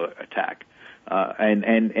particular attack?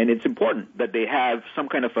 And it's important that they have some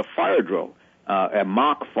kind of a fire drill, a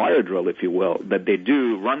mock fire drill, if you will, that they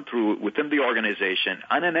do run through within the organization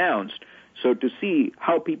unannounced, so to see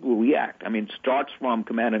how people react. I mean, it starts from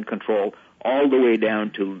command and control all the way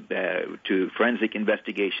down to forensic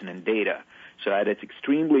investigation and data. So that it's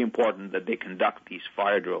extremely important that they conduct these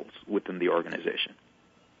fire drills within the organization.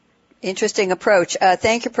 Interesting approach.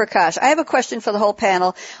 Thank you, Prakash. I have a question for the whole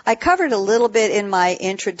panel. I covered a little bit in my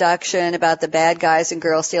introduction about the bad guys and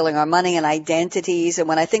girls stealing our money and identities. And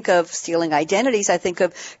when I think of stealing identities, I think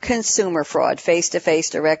of consumer fraud, face-to-face,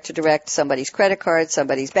 direct-to-direct, somebody's credit card,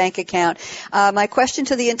 somebody's bank account. My question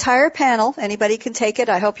to the entire panel, anybody can take it,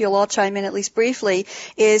 I hope you'll all chime in at least briefly,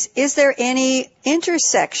 is there any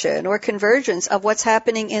intersection or convergence of what's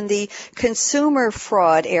happening in the consumer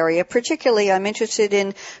fraud area? Particularly, I'm interested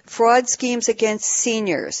in fraud schemes against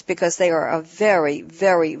seniors because they are a very,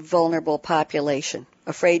 very vulnerable population.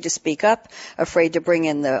 Afraid to speak up, afraid to bring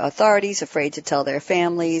in the authorities, afraid to tell their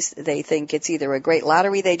families. They think it's either a great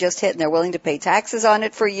lottery they just hit and they're willing to pay taxes on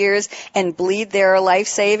it for years and bleed their life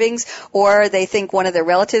savings, or they think one of their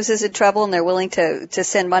relatives is in trouble and they're willing to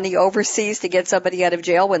send money overseas to get somebody out of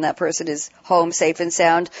jail when that person is home safe and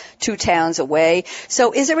sound 2 towns away.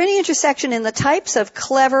 So is there any intersection in the types of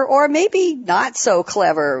clever or maybe not so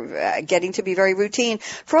clever, getting to be very routine,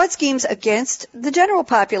 fraud schemes against the general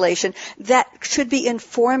population that should be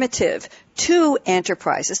informative to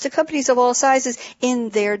enterprises, to companies of all sizes in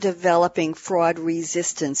their developing fraud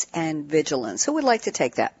resistance and vigilance? Who would like to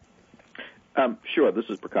take that? Sure, this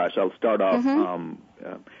is Prakash. I'll start off.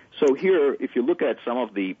 So here, if you look at some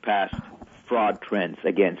of the past fraud trends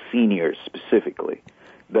against seniors specifically,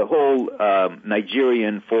 the whole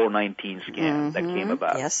Nigerian 419 scam that came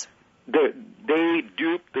about, yes. They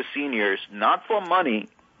duped the seniors not for money,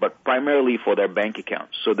 but primarily for their bank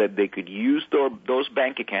accounts, so that they could use those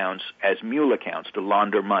bank accounts as mule accounts to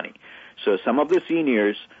launder money. So some of the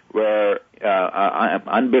seniors were,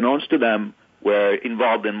 unbeknownst to them, were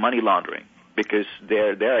involved in money laundering because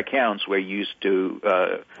their accounts were used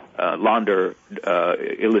to launder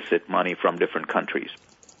illicit money from different countries.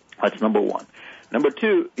 That's number one. Number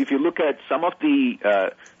two, if you look at some of the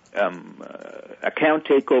account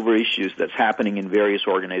takeover issues that's happening in various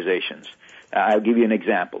organizations, I'll give you an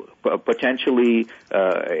example. Potentially,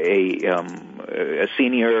 a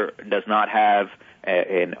senior does not have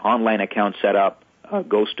an online account set up,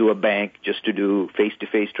 goes to a bank just to do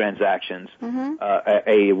face-to-face transactions.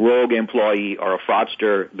 A rogue employee or a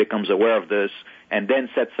fraudster becomes aware of this and then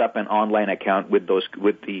sets up an online account with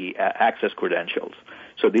the access credentials.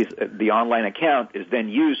 So the online account is then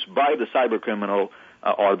used by the cyber criminal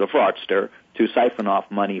or the fraudster to siphon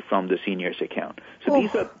off money from the senior's account.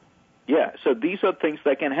 So these are things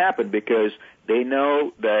that can happen because they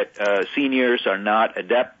know that seniors are not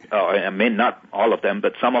adept, I mean, not all of them,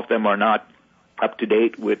 but some of them are not up to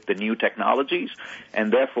date with the new technologies,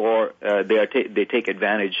 and therefore they take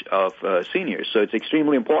advantage of seniors. So it's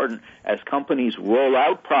extremely important as companies roll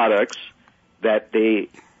out products that they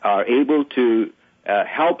are able to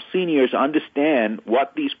help seniors understand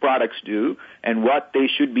what these products do and what they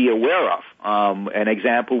should be aware of. An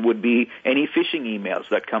example would be any phishing emails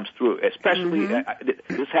that comes through, especially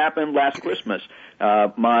this happened last Christmas.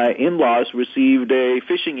 My in-laws received a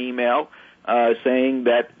phishing email saying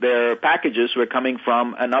that their packages were coming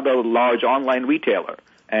from another large online retailer.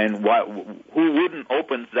 And who wouldn't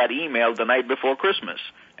open that email the night before Christmas?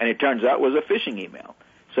 And it turns out it was a phishing email.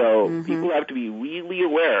 So people have to be really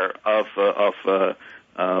aware of the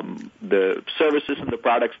services and the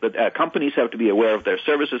products that companies have to be aware of their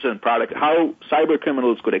services and products, how cyber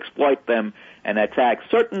criminals could exploit them and attack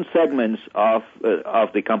certain segments of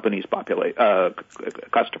the company's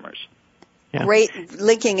customers. Yeah. Great,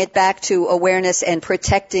 linking it back to awareness and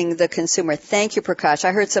protecting the consumer. Thank you, Prakash.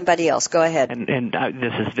 I heard somebody else. Go ahead. And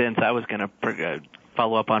this is Vince. I was going to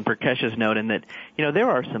follow up on Prakash's note in that, there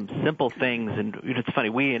are some simple things, and it's funny,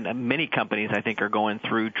 we and many companies, I think, are going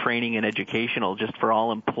through training and educational just for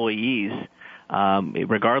all employees,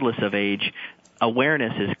 regardless of age.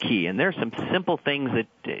 Awareness is key, and there's some simple things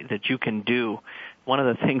that you can do. One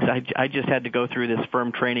of the things I just had to go through this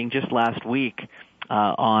firm training just last week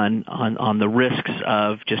on the risks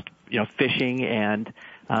of just phishing and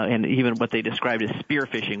even what they described as spear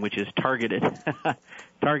phishing, which is targeted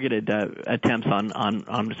attempts on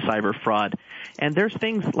cyber fraud. And there's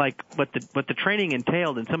things like what the training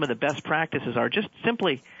entailed, and some of the best practices are just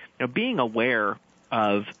simply being aware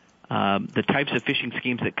of the types of phishing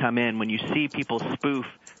schemes that come in when you see people spoof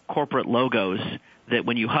corporate logos. That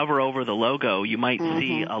when you hover over the logo, you might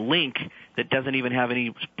see a link that doesn't even have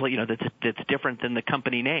any, that's different than the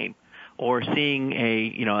company name, or seeing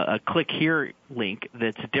a click here link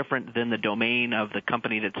that's different than the domain of the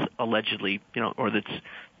company that's allegedly, or that's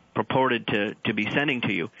purported to be sending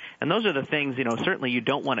to you. And those are the things, certainly you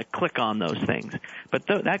don't want to click on those things. But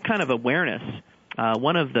that kind of awareness,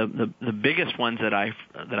 one of the biggest ones that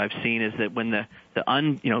I've seen is that when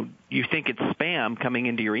you think it's spam coming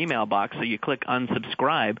into your email box, so you click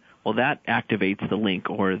unsubscribe, well, that activates the link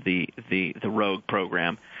or the rogue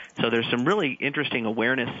program. So there's some really interesting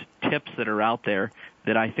awareness tips that are out there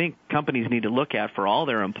that I think companies need to look at for all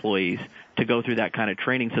their employees to go through that kind of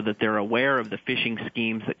training so that they're aware of the phishing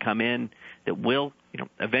schemes that come in that will,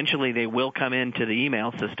 eventually they will come into the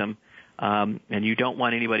email system. And you don't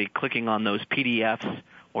want anybody clicking on those PDFs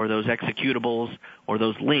or those executables or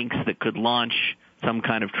those links that could launch some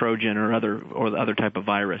kind of Trojan or other type of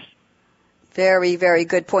virus. Very, very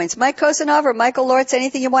good points. Mike Kosanov or Michael Lortz,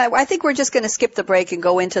 anything you want? I think we're just going to skip the break and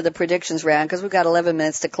go into the predictions round because we've got 11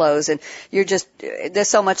 minutes to close, and there's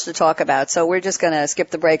so much to talk about. So we're just going to skip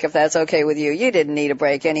the break if that's okay with you. You didn't need a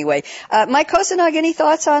break anyway. Mike Kosanov, any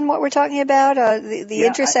thoughts on what we're talking about? The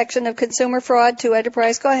intersection of consumer fraud to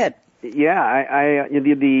enterprise? Go ahead. Yeah,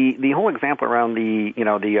 the whole example around the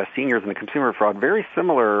seniors and the consumer fraud, very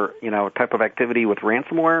similar type of activity with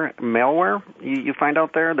ransomware, malware. You find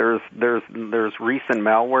out there's recent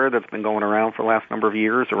malware that's been going around for the last number of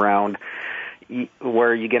years around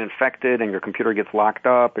where you get infected and your computer gets locked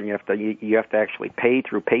up and you have to actually pay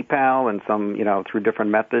through PayPal and some through different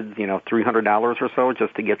methods, $300 or so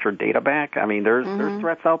just to get your data back. I mean, there's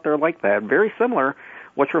threats out there like that, very similar.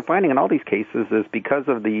 What you're finding in all these cases is because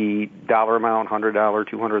of the dollar amount, $100,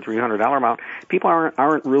 $200, $300 amount, people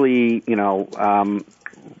aren't really,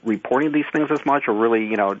 reporting these things as much, or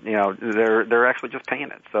really, they're actually just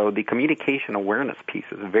paying it. So the communication awareness piece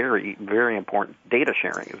is very, very important. Data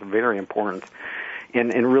sharing is very important.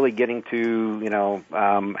 In really getting to,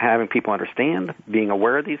 having people understand, being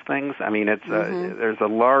aware of these things. I mean, there's a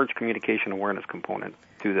large communication awareness component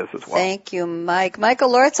to this as well. Thank you, Mike.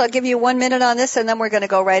 Michael Lortz, I'll give you 1 minute on this, and then we're going to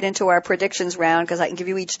go right into our predictions round because I can give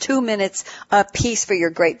you each 2 minutes apiece for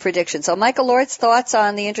your great predictions. So, Michael Lortz, thoughts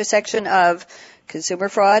on the intersection of consumer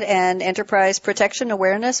fraud and enterprise protection,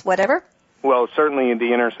 awareness, whatever? Well, certainly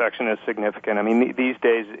the intersection is significant. I mean, these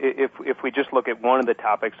days, if we just look at one of the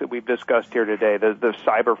topics that we've discussed here today, the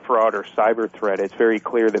cyber fraud or cyber threat, it's very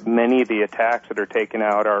clear that many of the attacks that are taken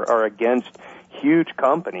out are against huge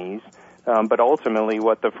companies. But ultimately,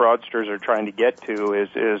 what the fraudsters are trying to get to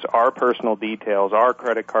is our personal details, our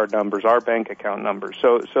credit card numbers, our bank account numbers.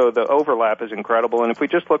 So the overlap is incredible. And if we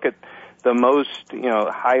just look at the most,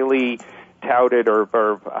 highly touted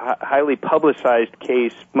or highly publicized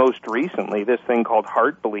case most recently, this thing called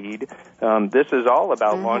Heartbleed, this is all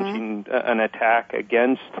about launching an attack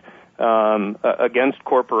against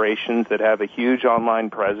corporations that have a huge online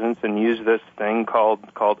presence and use this thing called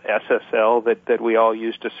SSL that we all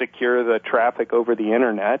use to secure the traffic over the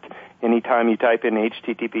internet. Anytime you type in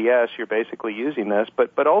HTTPS, you're basically using this.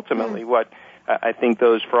 But ultimately, what I think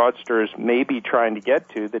those fraudsters may be trying to get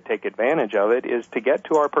to, that take advantage of it, is to get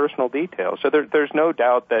to our personal details. So there's no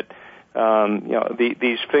doubt that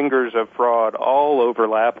these fingers of fraud all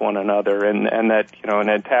overlap one another, and that an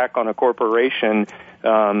attack on a corporation,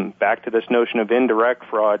 back to this notion of indirect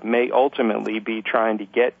fraud, may ultimately be trying to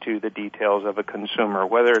get to the details of a consumer,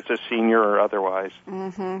 whether it's a senior or otherwise.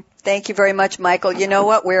 Mm-hmm. Thank you very much, Michael. You know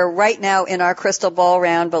what? We're right now in our crystal ball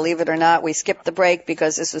round, believe it or not. We skipped the break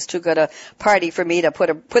because this was too good a party for me to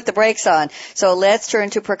put the brakes on. So let's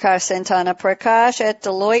turn to Prakash Santana. Prakash at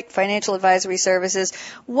Deloitte Financial Advisory Services.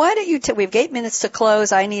 Why don't you we have 8 minutes to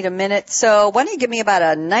close. I need a minute. So why don't you give me about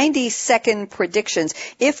a 90-second predictions?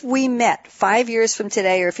 If we met 5 years from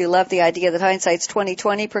today, or if you love the idea that hindsight's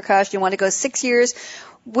 20/20, Prakash, you want to go 6 years,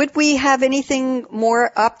 would we have anything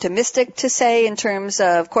more optimistic to say in terms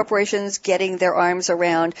of corporations getting their arms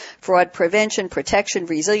around fraud prevention, protection,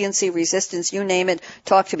 resiliency, resistance, you name it?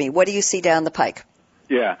 Talk to me. What do you see down the pike?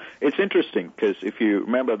 Yeah, it's interesting because if you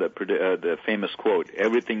remember the famous quote,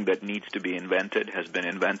 everything that needs to be invented has been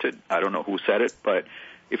invented. I don't know who said it, but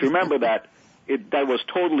if you remember that, that was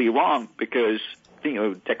totally wrong because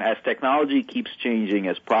as technology keeps changing,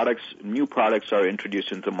 as new products are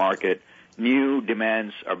introduced into the market, new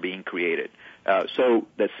demands are being created. So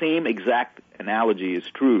the same exact analogy is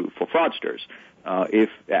true for fraudsters.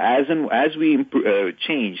 As we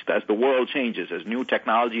change, as the world changes, as new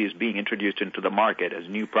technology is being introduced into the market, as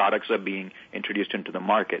new products are being introduced into the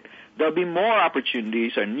market, there'll be more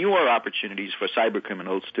opportunities or newer opportunities for cyber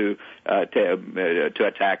criminals to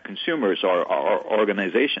attack consumers or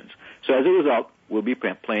organizations. So as a result, we'll be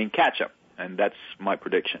playing catch up, and that's my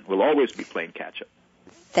prediction. We'll always be playing catch up.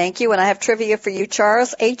 Thank you, and I have trivia for you.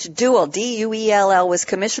 Charles H. Duell, D-U-E-L-L, was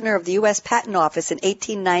commissioner of the U.S. Patent Office in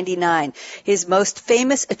 1899. His most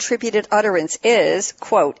famous attributed utterance is,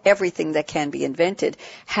 quote, "Everything that can be invented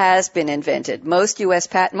has been invented." Most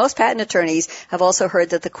patent attorneys have also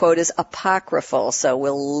heard that the quote is apocryphal, so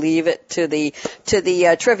we'll leave it to the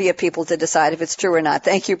trivia people to decide if it's true or not.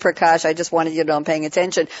 Thank you, Prakash. I just wanted you to know I'm paying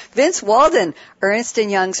attention. Vince Walden, Ernst &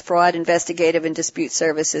 Young's Fraud Investigative and Dispute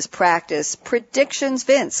Services Practice. Predictions,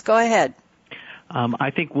 Vince. Go ahead.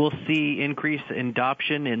 I think we'll see increased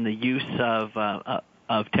adoption in the use of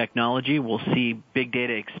technology. We'll see big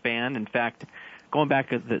data expand. In fact, going back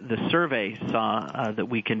to the survey that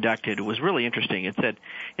we conducted, it was really interesting.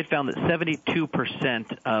 It found that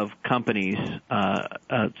 72% of companies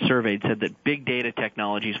surveyed said that big data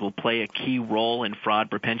technologies will play a key role in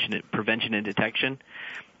fraud prevention and detection.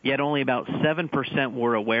 Yet only about 7%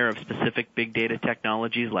 were aware of specific big data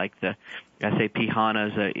technologies like the SAP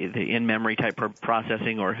HANA's, the in-memory type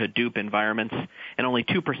processing or Hadoop environments, and only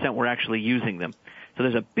 2% were actually using them. So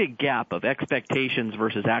there's a big gap of expectations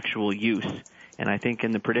versus actual use. And I think in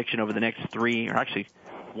the prediction over the next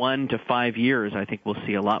 1 to 5 years, I think we'll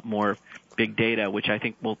see a lot more big data, which I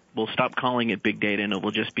think we'll stop calling it big data and it will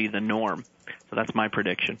just be the norm. So that's my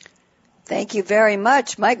prediction. Thank you very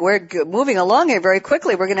much, Mike. We're moving along here very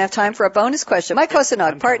quickly. We're going to have time for a bonus question. Mike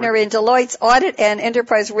Kosenog, partner in Deloitte's Audit and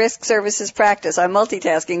Enterprise Risk Services Practice. I'm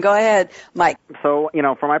multitasking. Go ahead, Mike. So,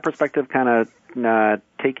 from my perspective, kind of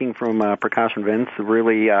taking from Prakash and Vince,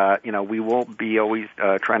 really, we will be always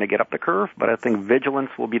trying to get up the curve, but I think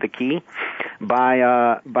vigilance will be the key. By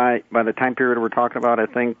the time period we're talking about, I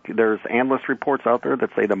think there's analyst reports out there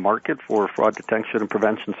that say the market for fraud detection and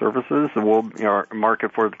prevention services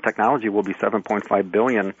market for the technology will be $7.5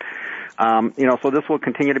 billion. So this will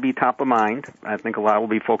continue to be top of mind. I think a lot will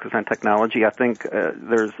be focused on technology. I think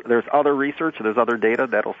there's other research, there's other data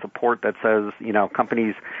that'll support that says,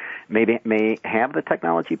 companies may have the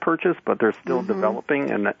technology purchased, but they're still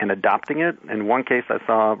developing and adopting it. In one case, I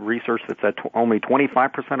saw research that said only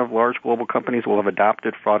 25% of large global companies will have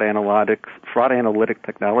adopted fraud analytic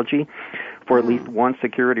technology for at least one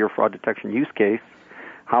security or fraud detection use case.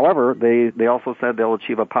 However, they also said they'll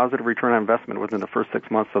achieve a positive return on investment within the first 6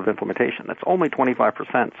 months of implementation. That's only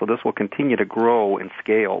 25%, so this will continue to grow and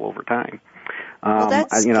scale over time. Well,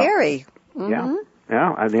 that's scary. Yeah.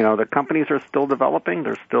 Yeah, the companies are still developing.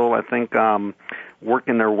 They're still, I think,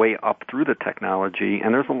 working their way up through the technology,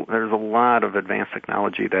 and there's a lot of advanced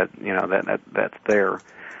technology that's there.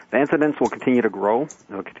 The incidents will continue to grow.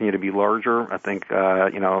 They'll continue to be larger. I think,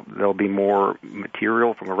 there'll be more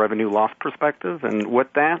material from a revenue loss perspective. And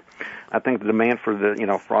with that, I think the demand for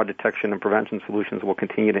the, fraud detection and prevention solutions will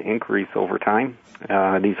continue to increase over time.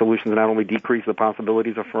 These solutions not only decrease the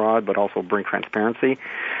possibilities of fraud, but also bring transparency.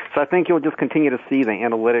 So I think you'll just continue to see the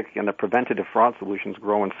analytic and the preventative fraud solutions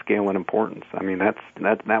grow in scale and importance. I mean,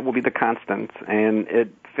 that will be the constant. And it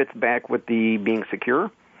fits back with the being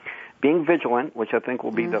secure. being vigilant, which I think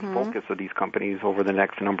will be the focus of these companies over the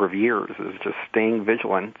next number of years, is just staying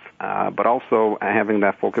vigilant, but also having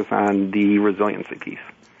that focus on the resiliency piece.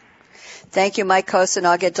 Thank you, Mike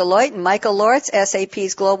Kosenog at Deloitte, and Michael Lortz,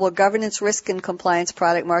 SAP's Global Governance, Risk, and Compliance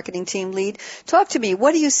Product Marketing Team Lead. Talk to me.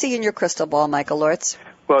 What do you see in your crystal ball, Michael Lortz?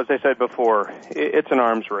 Well, as I said before, it's an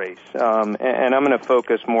arms race, and I'm going to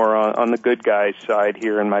focus more on the good guys side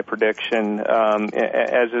here in my prediction.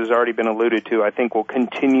 As has already been alluded to, I think we'll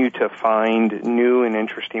continue to find new and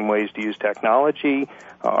interesting ways to use technology.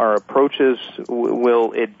 Our approaches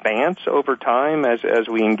will advance over time as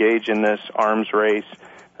we engage in this arms race.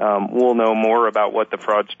 We'll know more about what the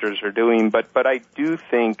fraudsters are doing, but I do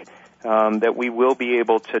think that we will be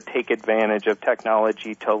able to take advantage of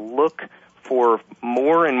technology to look for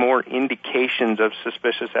more and more indications of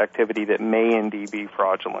suspicious activity that may indeed be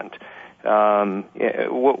fraudulent.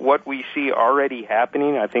 What we see already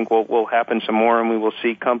happening, I think will happen some more, and we will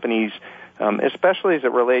see companies, especially as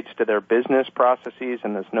it relates to their business processes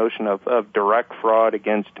and this notion of direct fraud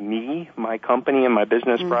against me, my company, and my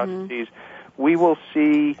business processes. We will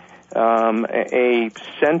see a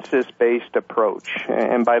census-based approach,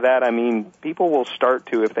 and by that I mean people will start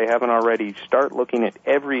to, if they haven't already, start looking at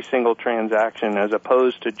every single transaction as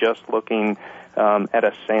opposed to just looking at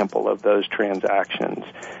a sample of those transactions.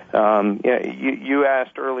 You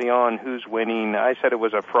asked early on who's winning. I said it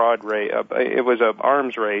was a fraud race. It was an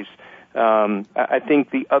arms race. I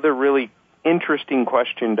think the other really interesting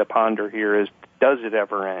question to ponder here is, does it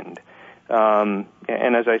ever end?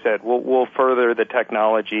 And as I said, we'll further the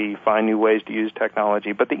technology, find new ways to use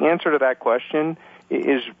technology. But the answer to that question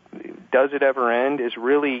is, does it ever end, is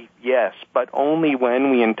really yes, but only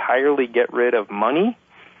when we entirely get rid of money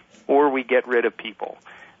or we get rid of people.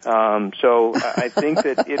 So I think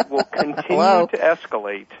that it will continue to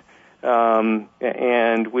escalate,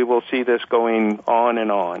 and we will see this going on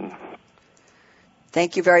and on.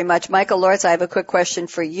 Thank you very much. Michael Lortz, I have a quick question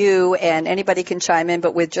for you, and anybody can chime in,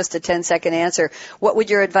 but with just a 10-second answer. What would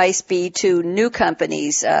your advice be to new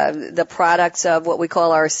companies, the products of what we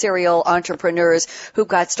call our serial entrepreneurs who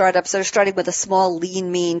got startups that are starting with a small, lean,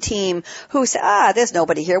 mean team who say, there's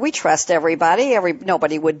nobody here. We trust everybody.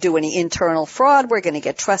 Nobody would do any internal fraud. We're going to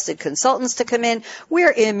get trusted consultants to come in.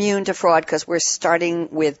 We're immune to fraud because we're starting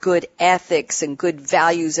with good ethics and good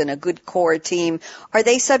values and a good core team. Are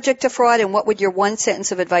they subject to fraud, and what would your one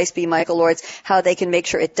sentence of advice be, Michael Lortz, how they can make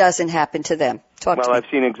sure it doesn't happen to them? Well, I've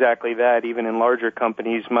seen exactly that, even in larger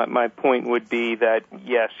companies. My point would be that,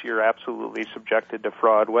 yes, you're absolutely subjected to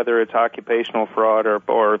fraud, whether it's occupational fraud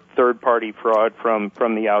or third-party fraud from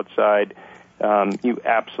the outside. You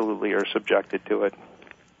absolutely are subjected to it.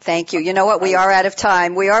 Thank you. You know what? We are out of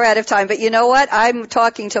time. But you know what? I'm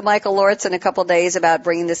talking to Michael Lortz in a couple days about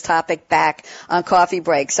bringing this topic back on Coffee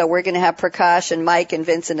Break. So we're going to have Prakash and Mike and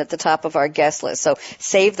Vincent at the top of our guest list. So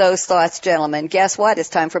save those thoughts, gentlemen. Guess what? It's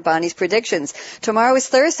time for Bonnie's Predictions. Tomorrow is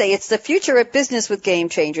Thursday. It's the future of business with Game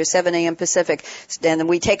Changers, 7 a.m. Pacific. And then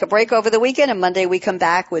we take a break over the weekend, and Monday we come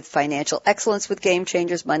back with Financial Excellence with Game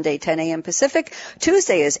Changers, Monday, 10 a.m. Pacific.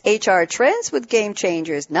 Tuesday is HR Trends with Game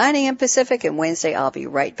Changers, 9 a.m. Pacific. And Wednesday I'll be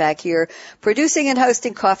right back here producing and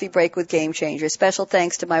hosting Coffee Break with Game Changers. Special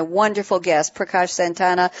thanks to my wonderful guests, Prakash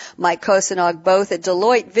Santana, Mike Kosenog, both at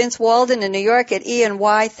Deloitte, Vince Walden in New York at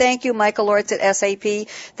E&Y. Thank you, Michael Lortz at SAP.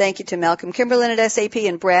 Thank you to Malcolm Kimberlin at SAP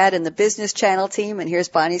and Brad and the Business Channel team. And here's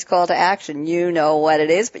Bonnie's call to action. You know what it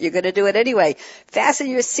is, but you're going to do it anyway. Fasten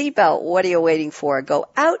your seatbelt. What are you waiting for? Go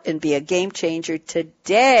out and be a game changer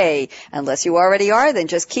today. Unless you already are, then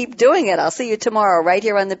just keep doing it. I'll see you tomorrow right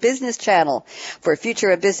here on the Business Channel for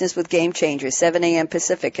Future of Business with Game Changers, 7 a.m.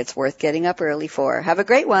 Pacific. It's worth getting up early for. Have a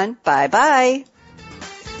great one. Bye-bye.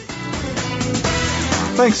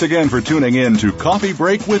 Thanks again for tuning in to Coffee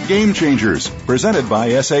Break with Game Changers, presented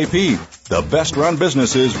by SAP. The best-run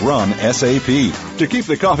businesses run SAP. To keep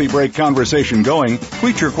the Coffee Break conversation going,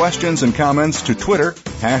 tweet your questions and comments to Twitter,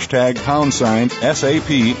 #SAPRADIO.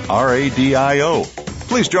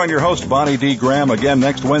 Please join your host, Bonnie D. Graham, again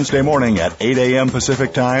next Wednesday morning at 8 a.m.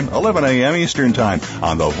 Pacific Time, 11 a.m. Eastern Time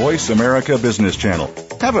on the Voice America Business Channel.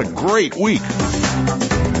 Have a great week.